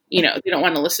 you know, they don't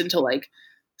want to listen to, like,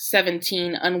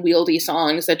 17 unwieldy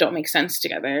songs that don't make sense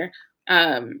together.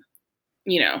 You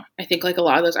know, I think, like, a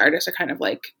lot of those artists are kind of,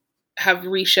 like, have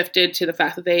reshifted to the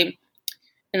fact that they,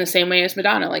 in the same way as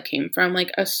Madonna, like, came from,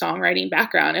 like, a songwriting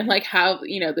background and, like, have,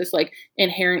 you know, this, like,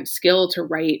 inherent skill to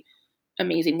write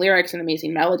amazing lyrics and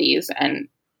amazing melodies, and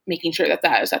making sure that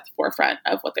that is at the forefront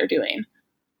of what they're doing.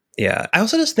 Yeah. I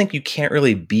also just think you can't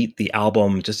really beat the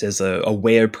album just as a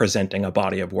way of presenting a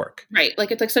body of work. Right.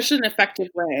 Like, it's, like, such an effective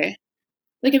way.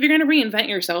 Like, if you're going to reinvent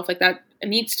yourself, like, that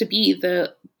needs to be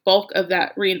the bulk of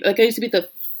that. Like, it needs to be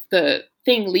the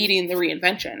thing leading the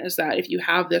reinvention, is that if you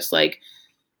have this, like,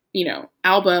 you know,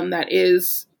 album that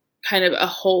is kind of a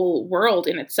whole world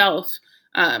in itself.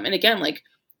 And again, like,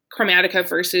 Chromatica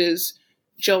versus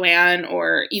Joanne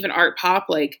or even Art Pop,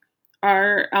 like,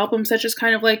 our albums that just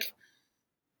kind of, like,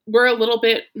 were a little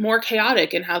bit more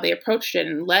chaotic in how they approached it,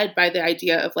 and led by the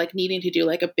idea of, like, needing to do,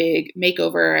 like, a big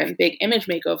makeover and big image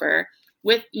makeover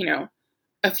with, you know,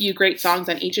 a few great songs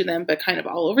on each of them, but kind of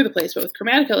all over the place. But with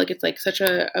Chromatica, like, it's, like, such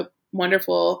a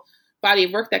wonderful body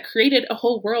of work that created a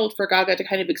whole world for Gaga to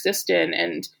kind of exist in,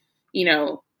 and, you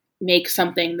know, make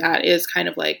something that is kind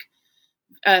of like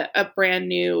a brand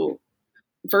new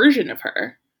version of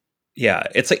her. Yeah,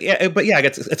 it's like,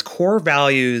 it's core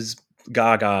values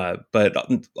Gaga, but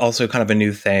also kind of a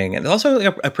new thing, and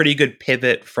also a pretty good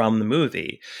pivot from the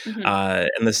movie. Mm-hmm.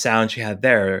 And the sound she had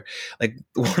there. Like,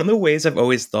 one of the ways I've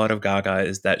always thought of Gaga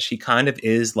is that she kind of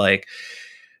is like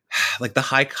the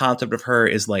high concept of her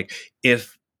is like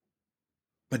if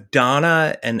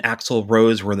Madonna and Axl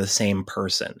Rose were the same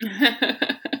person.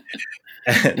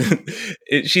 And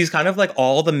she's kind of like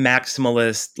all the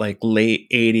maximalist, like, late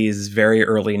 80s, very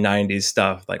early 90s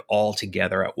stuff, like, all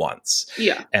together at once.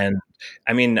 Yeah. And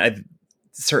I mean,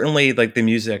 certainly, like, the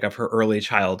music of her early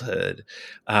childhood.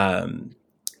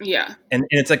 Yeah. And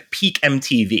it's like peak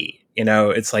MTV. You know,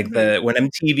 it's like Mm-hmm. when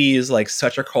MTV is, like,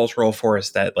 such a cultural force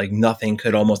that, like, nothing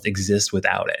could almost exist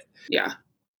without it. Yeah.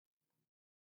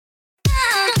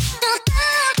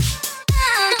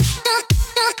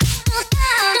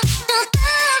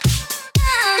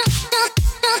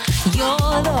 You're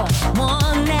the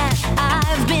one that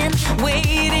I've been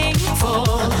waiting for.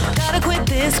 Gotta quit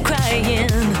this crying.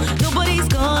 Nobody's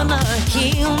gonna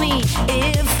heal me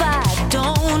if I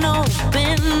don't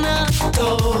open the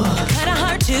door. Kinda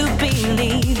hard to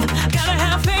believe. Gotta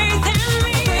have faith in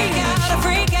me. Freak out,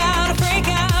 freak out, freak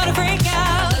out, freak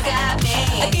out. Look at me.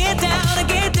 I get down, I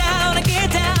get down, I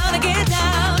get down, I get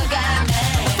down. Look at me.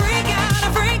 Freak out,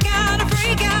 freak out,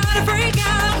 freak out, freak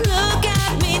out. Look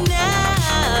at me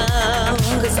now.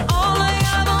 'Cause all I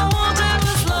ever wanted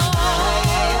was love.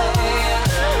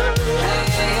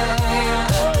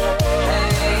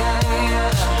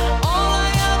 All I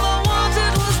ever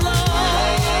wanted was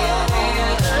love.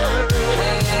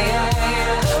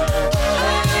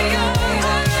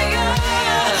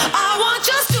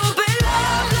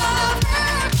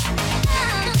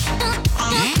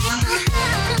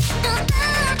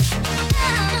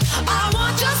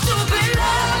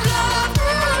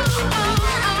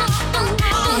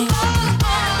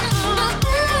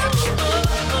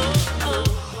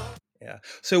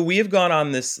 So we have gone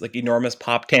on this like enormous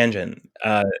pop tangent,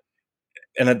 and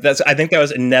I think that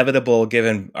was inevitable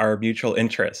given our mutual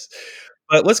interests.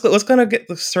 But let's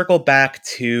circle back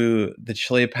to the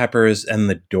Chili Peppers and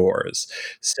the Doors.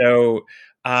 So,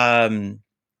 um,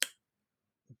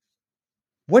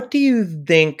 what do you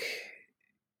think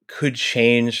could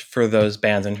change for those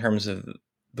bands in terms of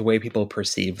the way people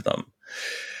perceive them?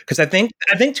 Because I think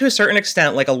to a certain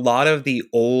extent, like a lot of the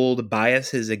old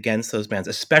biases against those bands,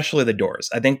 especially the Doors,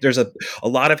 I think there's a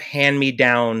lot of hand me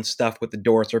down stuff with the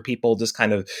Doors where people just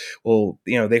kind of, well,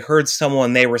 they heard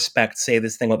someone they respect say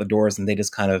this thing about the Doors and they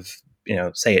just kind of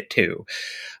say it too.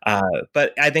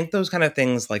 But I think those kind of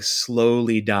things like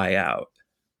slowly die out.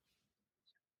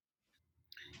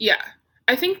 Yeah.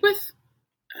 I think with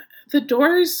the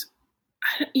Doors,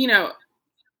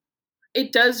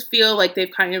 it does feel like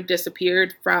they've kind of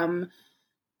disappeared from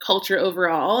culture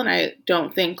overall. And I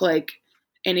don't think like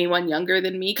anyone younger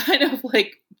than me kind of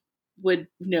like would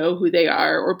know who they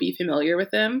are or be familiar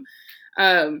with them.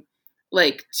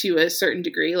 Like to a certain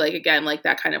degree, like again, like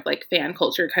that kind of like fan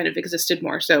culture kind of existed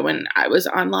more so when I was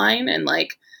online and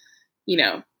like,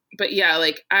 but yeah,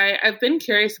 like I've been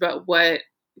curious about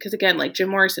because again, like Jim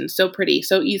Morrison's so pretty,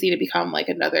 so easy to become like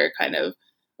another kind of,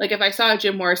 like if I saw a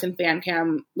Jim Morrison fan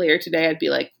cam later today, I'd be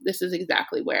like, this is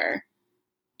exactly where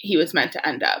he was meant to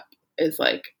end up, is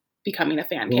like becoming a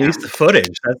fan cam. Release the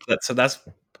footage. That's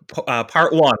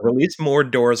part one. Release more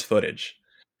Doors footage.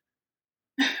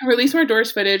 Release more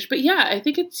Doors footage. But yeah, I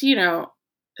think it's,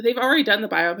 they've already done the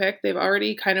biopic. They've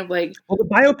already kind of like... Well, the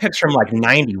biopic's from like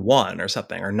 91 or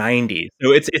something, or 90.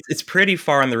 So it's pretty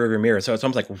far in the rearview mirror. So it's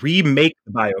almost like remake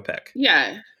the biopic.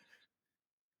 Yeah.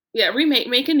 Yeah,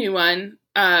 make a new one.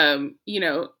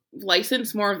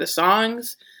 License more of the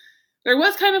songs. There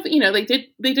was kind of,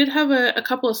 they did have a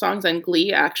couple of songs on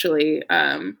Glee, actually,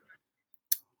 in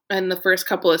the first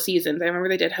couple of seasons. I remember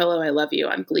they did Hello, I Love You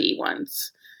on Glee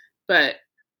once. But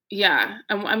yeah,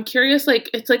 I'm curious, like,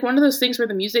 it's like one of those things where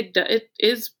the music, it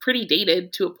is pretty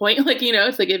dated to a point. Like,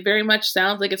 it's like, it very much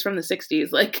sounds like it's from the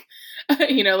 60s. Like,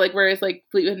 like whereas like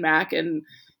Fleetwood Mac and,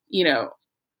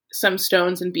 some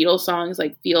Stones and Beatles songs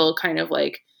like feel kind of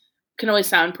like, can always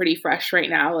sound pretty fresh right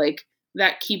now. Like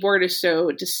that keyboard is so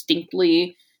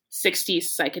distinctly 60s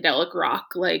psychedelic rock.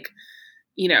 Like,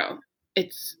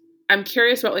 I'm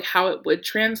curious about like how it would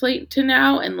translate to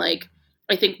now. And like,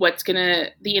 I think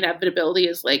the inevitability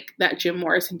is like that Jim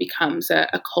Morrison becomes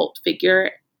a cult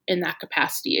figure in that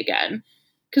capacity again.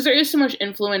 Cause there is so much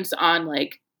influence on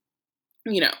like,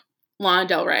 Lana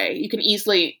Del Rey. You can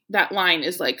easily, that line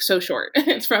is like so short.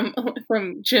 It's from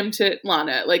Jim to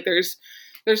Lana. Like there's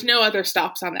no other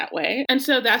stops on that way. And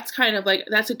so that's kind of like,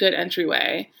 that's a good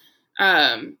entryway.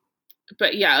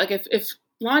 But yeah, like if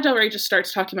Lana Del Rey just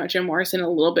starts talking about Jim Morrison a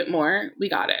little bit more, we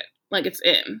got it. Like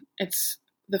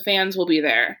the fans will be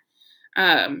there.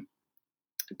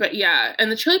 But yeah,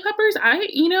 and the Chili Peppers,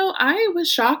 I was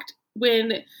shocked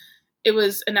when it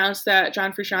was announced that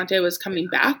John Frusciante was coming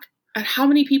back at how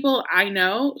many people I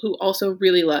know who also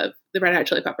really love the Red Hot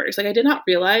Chili Peppers. Like I did not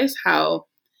realize how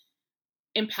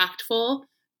impactful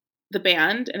the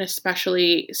band and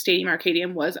especially Stadium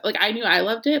Arcadium was. Like I knew I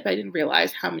loved it, but I didn't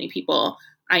realize how many people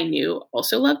I knew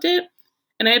also loved it.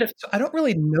 And I don't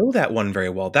really know that one very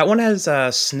well. That one has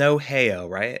Snow Hayo,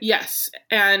 right? Yes,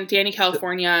 and Danny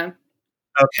California.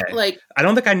 Okay. Like I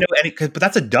don't think I know any, but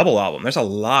that's a double album. There's a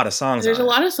lot of songs. There's a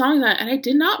lot of songs on it, and I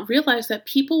did not realize that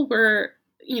people were,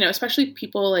 especially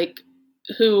people like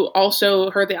who also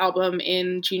heard the album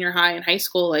in junior high and high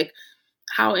school, like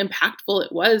how impactful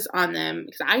it was on them.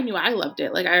 Because I knew I loved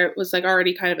it. Like I was like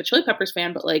already kind of a Chili Peppers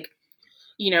fan, but like,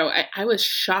 I was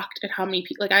shocked at how many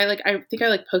people, I think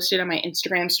I posted on my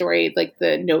Instagram story, like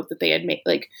the note that they had made,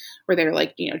 like where they're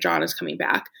like, John is coming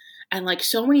back. And like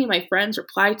so many of my friends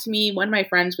replied to me. One of my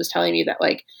friends was telling me that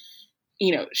like,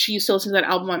 she used to listen to that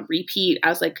album on repeat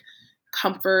as like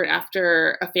comfort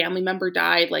after a family member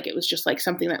died. Like it was just like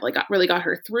something that like really got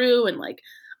her through, and like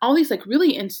all these like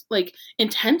really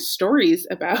intense stories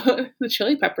about the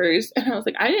Chili Peppers. And I was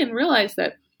like, I didn't realize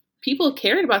that people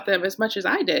cared about them as much as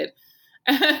I did.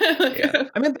 Yeah.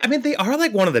 I mean, they are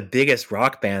like one of the biggest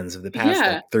rock bands of the past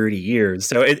like 30 years.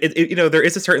 So it there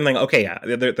is a certain thing. Okay, yeah,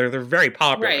 they're very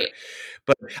popular, right?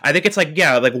 But I think it's like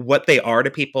like what they are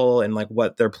to people and like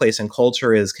what their place in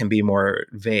culture is can be more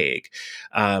vague.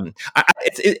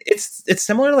 It's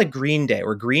similar to like Green Day,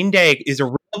 where Green Day is a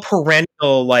real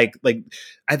perennial like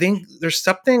I think there's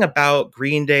something about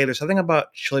Green Day. There's something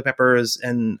about Chili Peppers,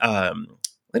 and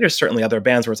there's certainly other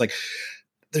bands where it's like,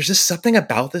 there's just something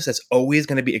about this that's always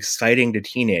going to be exciting to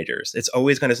teenagers. It's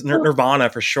always going to Nirvana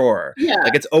for sure. Yeah.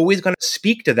 Like it's always going to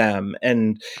speak to them.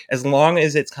 And as long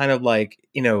as it's kind of like,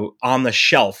 on the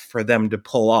shelf for them to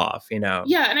pull off,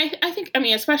 Yeah. And I think,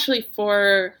 especially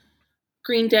for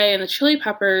Green Day and the Chili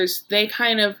Peppers, they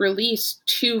kind of released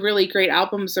two really great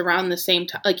albums around the same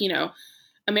time. Like,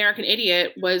 American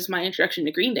Idiot was my introduction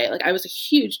to Green Day. Like I was a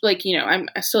huge, I'm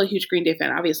still a huge Green Day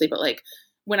fan, obviously, but like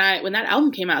when that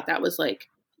album came out, that was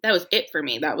it for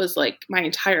me. That was like my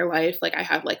entire life. Like I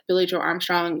have like Billie Joe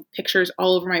Armstrong pictures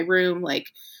all over my room. Like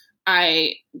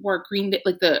I wore Green Day,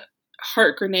 like the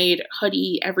Heart Grenade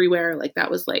hoodie everywhere. Like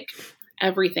that was like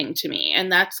everything to me.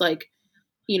 And that's like,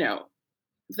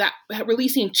 that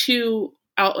releasing two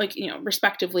out, like,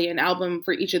 respectively an album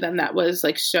for each of them that was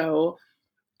like so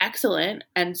excellent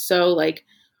and so like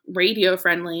radio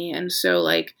friendly and so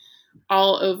like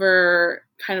all over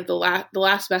kind of the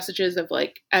last vestiges of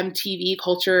like MTV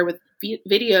culture with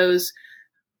videos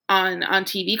on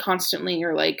TV constantly,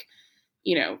 or like,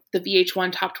 the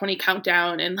VH1 Top 20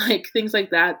 countdown and like things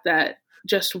like that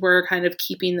just were kind of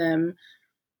keeping them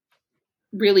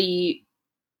really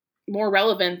more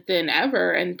relevant than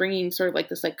ever and bringing sort of like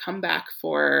this like comeback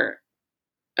for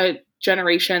a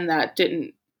generation that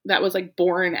was like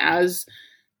born as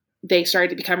they started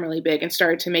to become really big and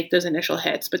started to make those initial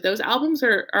hits. But those albums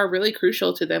are really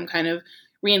crucial to them kind of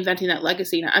reinventing that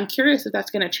legacy. Now, I'm curious if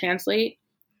that's going to translate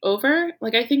over.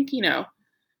 Like, I think,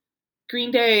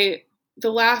 Green Day,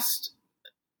 the last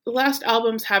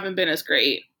albums haven't been as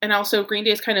great. And also Green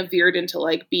Day's kind of veered into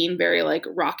like being very like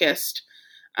rockist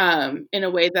in a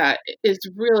way that is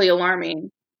really alarming.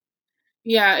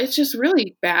 Yeah, it's just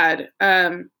really bad.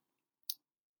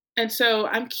 And so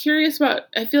I'm curious about,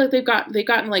 I feel like they've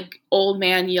gotten like old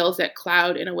man yells at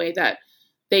cloud in a way that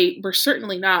they were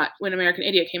certainly not when American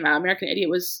Idiot came out. American Idiot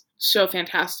was so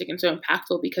fantastic and so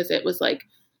impactful because it was like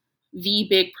the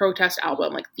big protest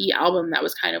album, like the album that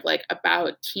was kind of like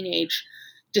about teenage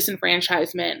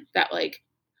disenfranchisement that like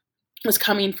was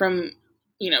coming from,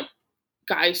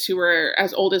 guys who were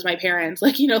as old as my parents.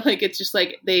 Like, like it's just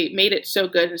like they made it so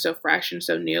good and so fresh and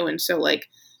so new and so like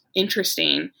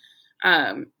interesting.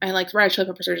 And like the Red Hot Chili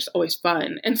Peppers are just always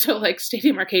fun. And so like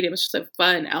Stadium Arcadium was just a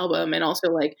fun album. And also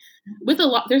like there's a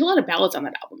lot of ballads on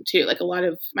that album too. Like a lot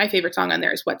of my favorite song on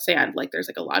there is Wet Sand. Like there's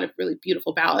like a lot of really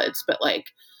beautiful ballads, but like,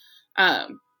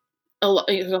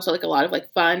 there's also like a lot of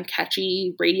like fun,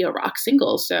 catchy radio rock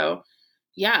singles. So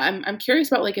yeah, I'm curious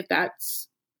about like if that's,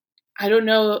 I don't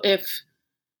know if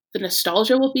the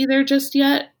nostalgia will be there just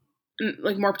yet.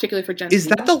 Like more particularly for Gen Z. Is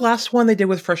that the last one they did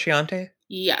with Frusciante?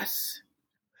 Yes.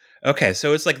 Okay,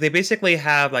 so it's like they basically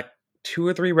have like 2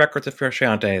 or 3 records of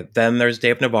Frusciante. Then there's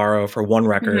Dave Navarro for 1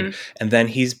 record, and then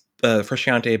he's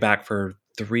Frusciante back for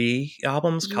 3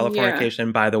 albums: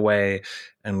 Californication, By the Way,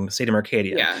 and Stadium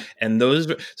Arcadium. Yeah. And and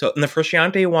the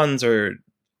Frusciante ones are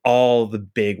all the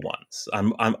big ones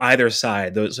on either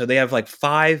side. So they have like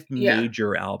 5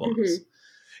 major albums.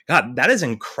 God, that is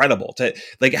incredible. To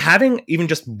like having even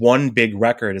just 1 big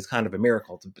record is kind of a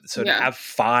miracle. To have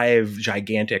 5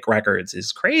 gigantic records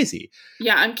is crazy.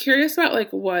 Yeah, I'm curious about like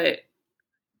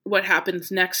what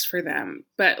happens next for them.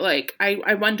 But like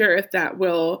I wonder if that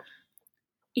will,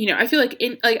 I feel like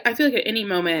at any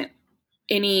moment,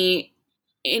 any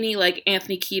like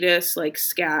Anthony Kiedis like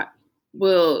scat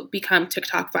will become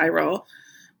TikTok viral.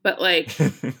 But like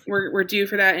we're due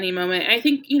for that any moment. And I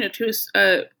think,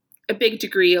 to a big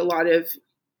degree, a lot of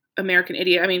American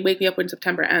Idiot, Wake Me Up When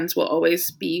September Ends will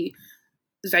always be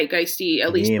zeitgeisty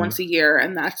at least once a year,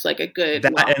 and that's like a good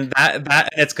and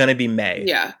it's going to be May.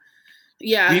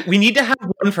 Yeah. We need to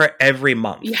have one for every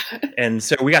month. Yeah. And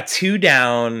so we got 2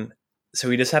 down. So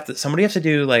we just somebody has to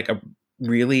do like a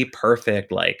really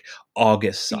perfect like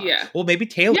August song. Yeah. Well, maybe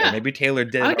Taylor. Yeah. Maybe Taylor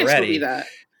did August it already. Will be that.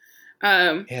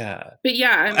 But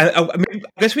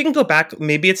I guess we can go back.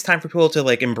 Maybe it's time for people to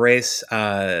like embrace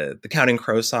the Counting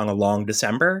Crows song "Along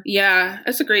December." Yeah,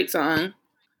 that's a great song.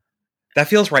 That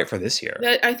feels right for this year.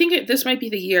 I think this might be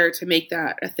the year to make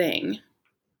that a thing.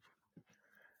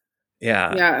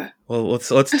 Yeah. Well, let's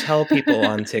tell people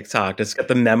on TikTok. Just get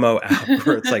the memo out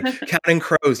where it's like Counting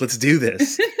Crows. Let's do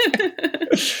this.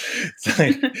 It's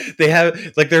like they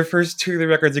have like their first 2 of the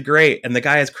records are great, and the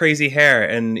guy has crazy hair,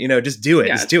 and just do it.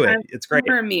 Just do it. It's great.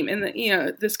 For a meme, and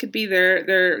this could be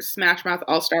their Smash Mouth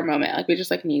All-Star moment. Like we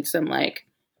just like need some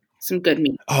good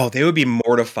meme. Oh, they would be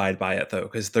mortified by it though,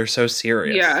 because they're so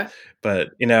serious. Yeah.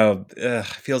 But it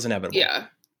feels inevitable. Yeah.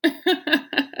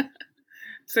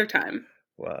 It's their time.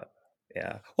 Well,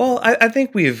 yeah. Well, I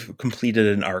think we've completed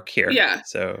an arc here. Yeah.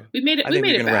 So we made it. I think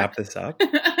we can wrap this up.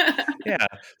 Yeah.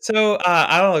 So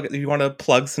I don't know. You want to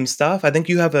plug some stuff? I think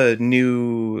you have a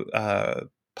new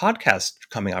podcast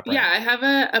coming up, right? Yeah, I have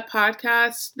a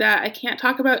podcast that I can't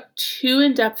talk about too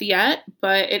in depth yet,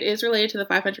 but it is related to the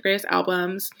 500 greatest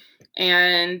albums,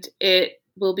 and it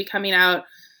will be coming out,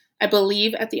 I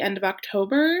believe, at the end of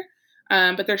October.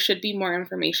 But there should be more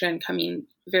information coming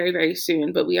very, very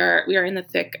soon. But we are in the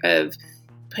thick of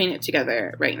putting it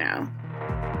together right now.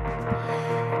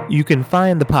 You can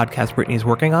find the podcast Brittany's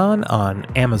working on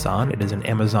Amazon. It is an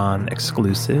Amazon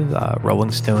exclusive,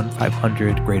 Rolling Stone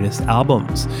 500 Greatest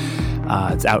Albums.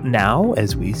 It's out now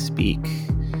as we speak.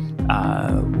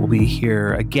 We'll be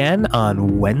here again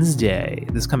on Wednesday.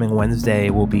 This coming Wednesday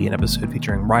will be an episode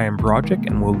featuring Ryan Broderick,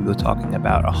 and we'll be talking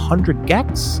about 100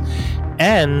 Gex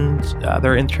and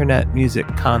their internet music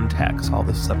context, all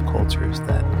the subcultures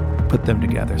that put them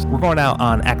together. So we're going out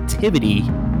on Activity,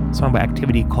 a song by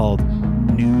Activity called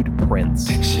Nude Prince.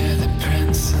 Picture the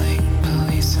prince.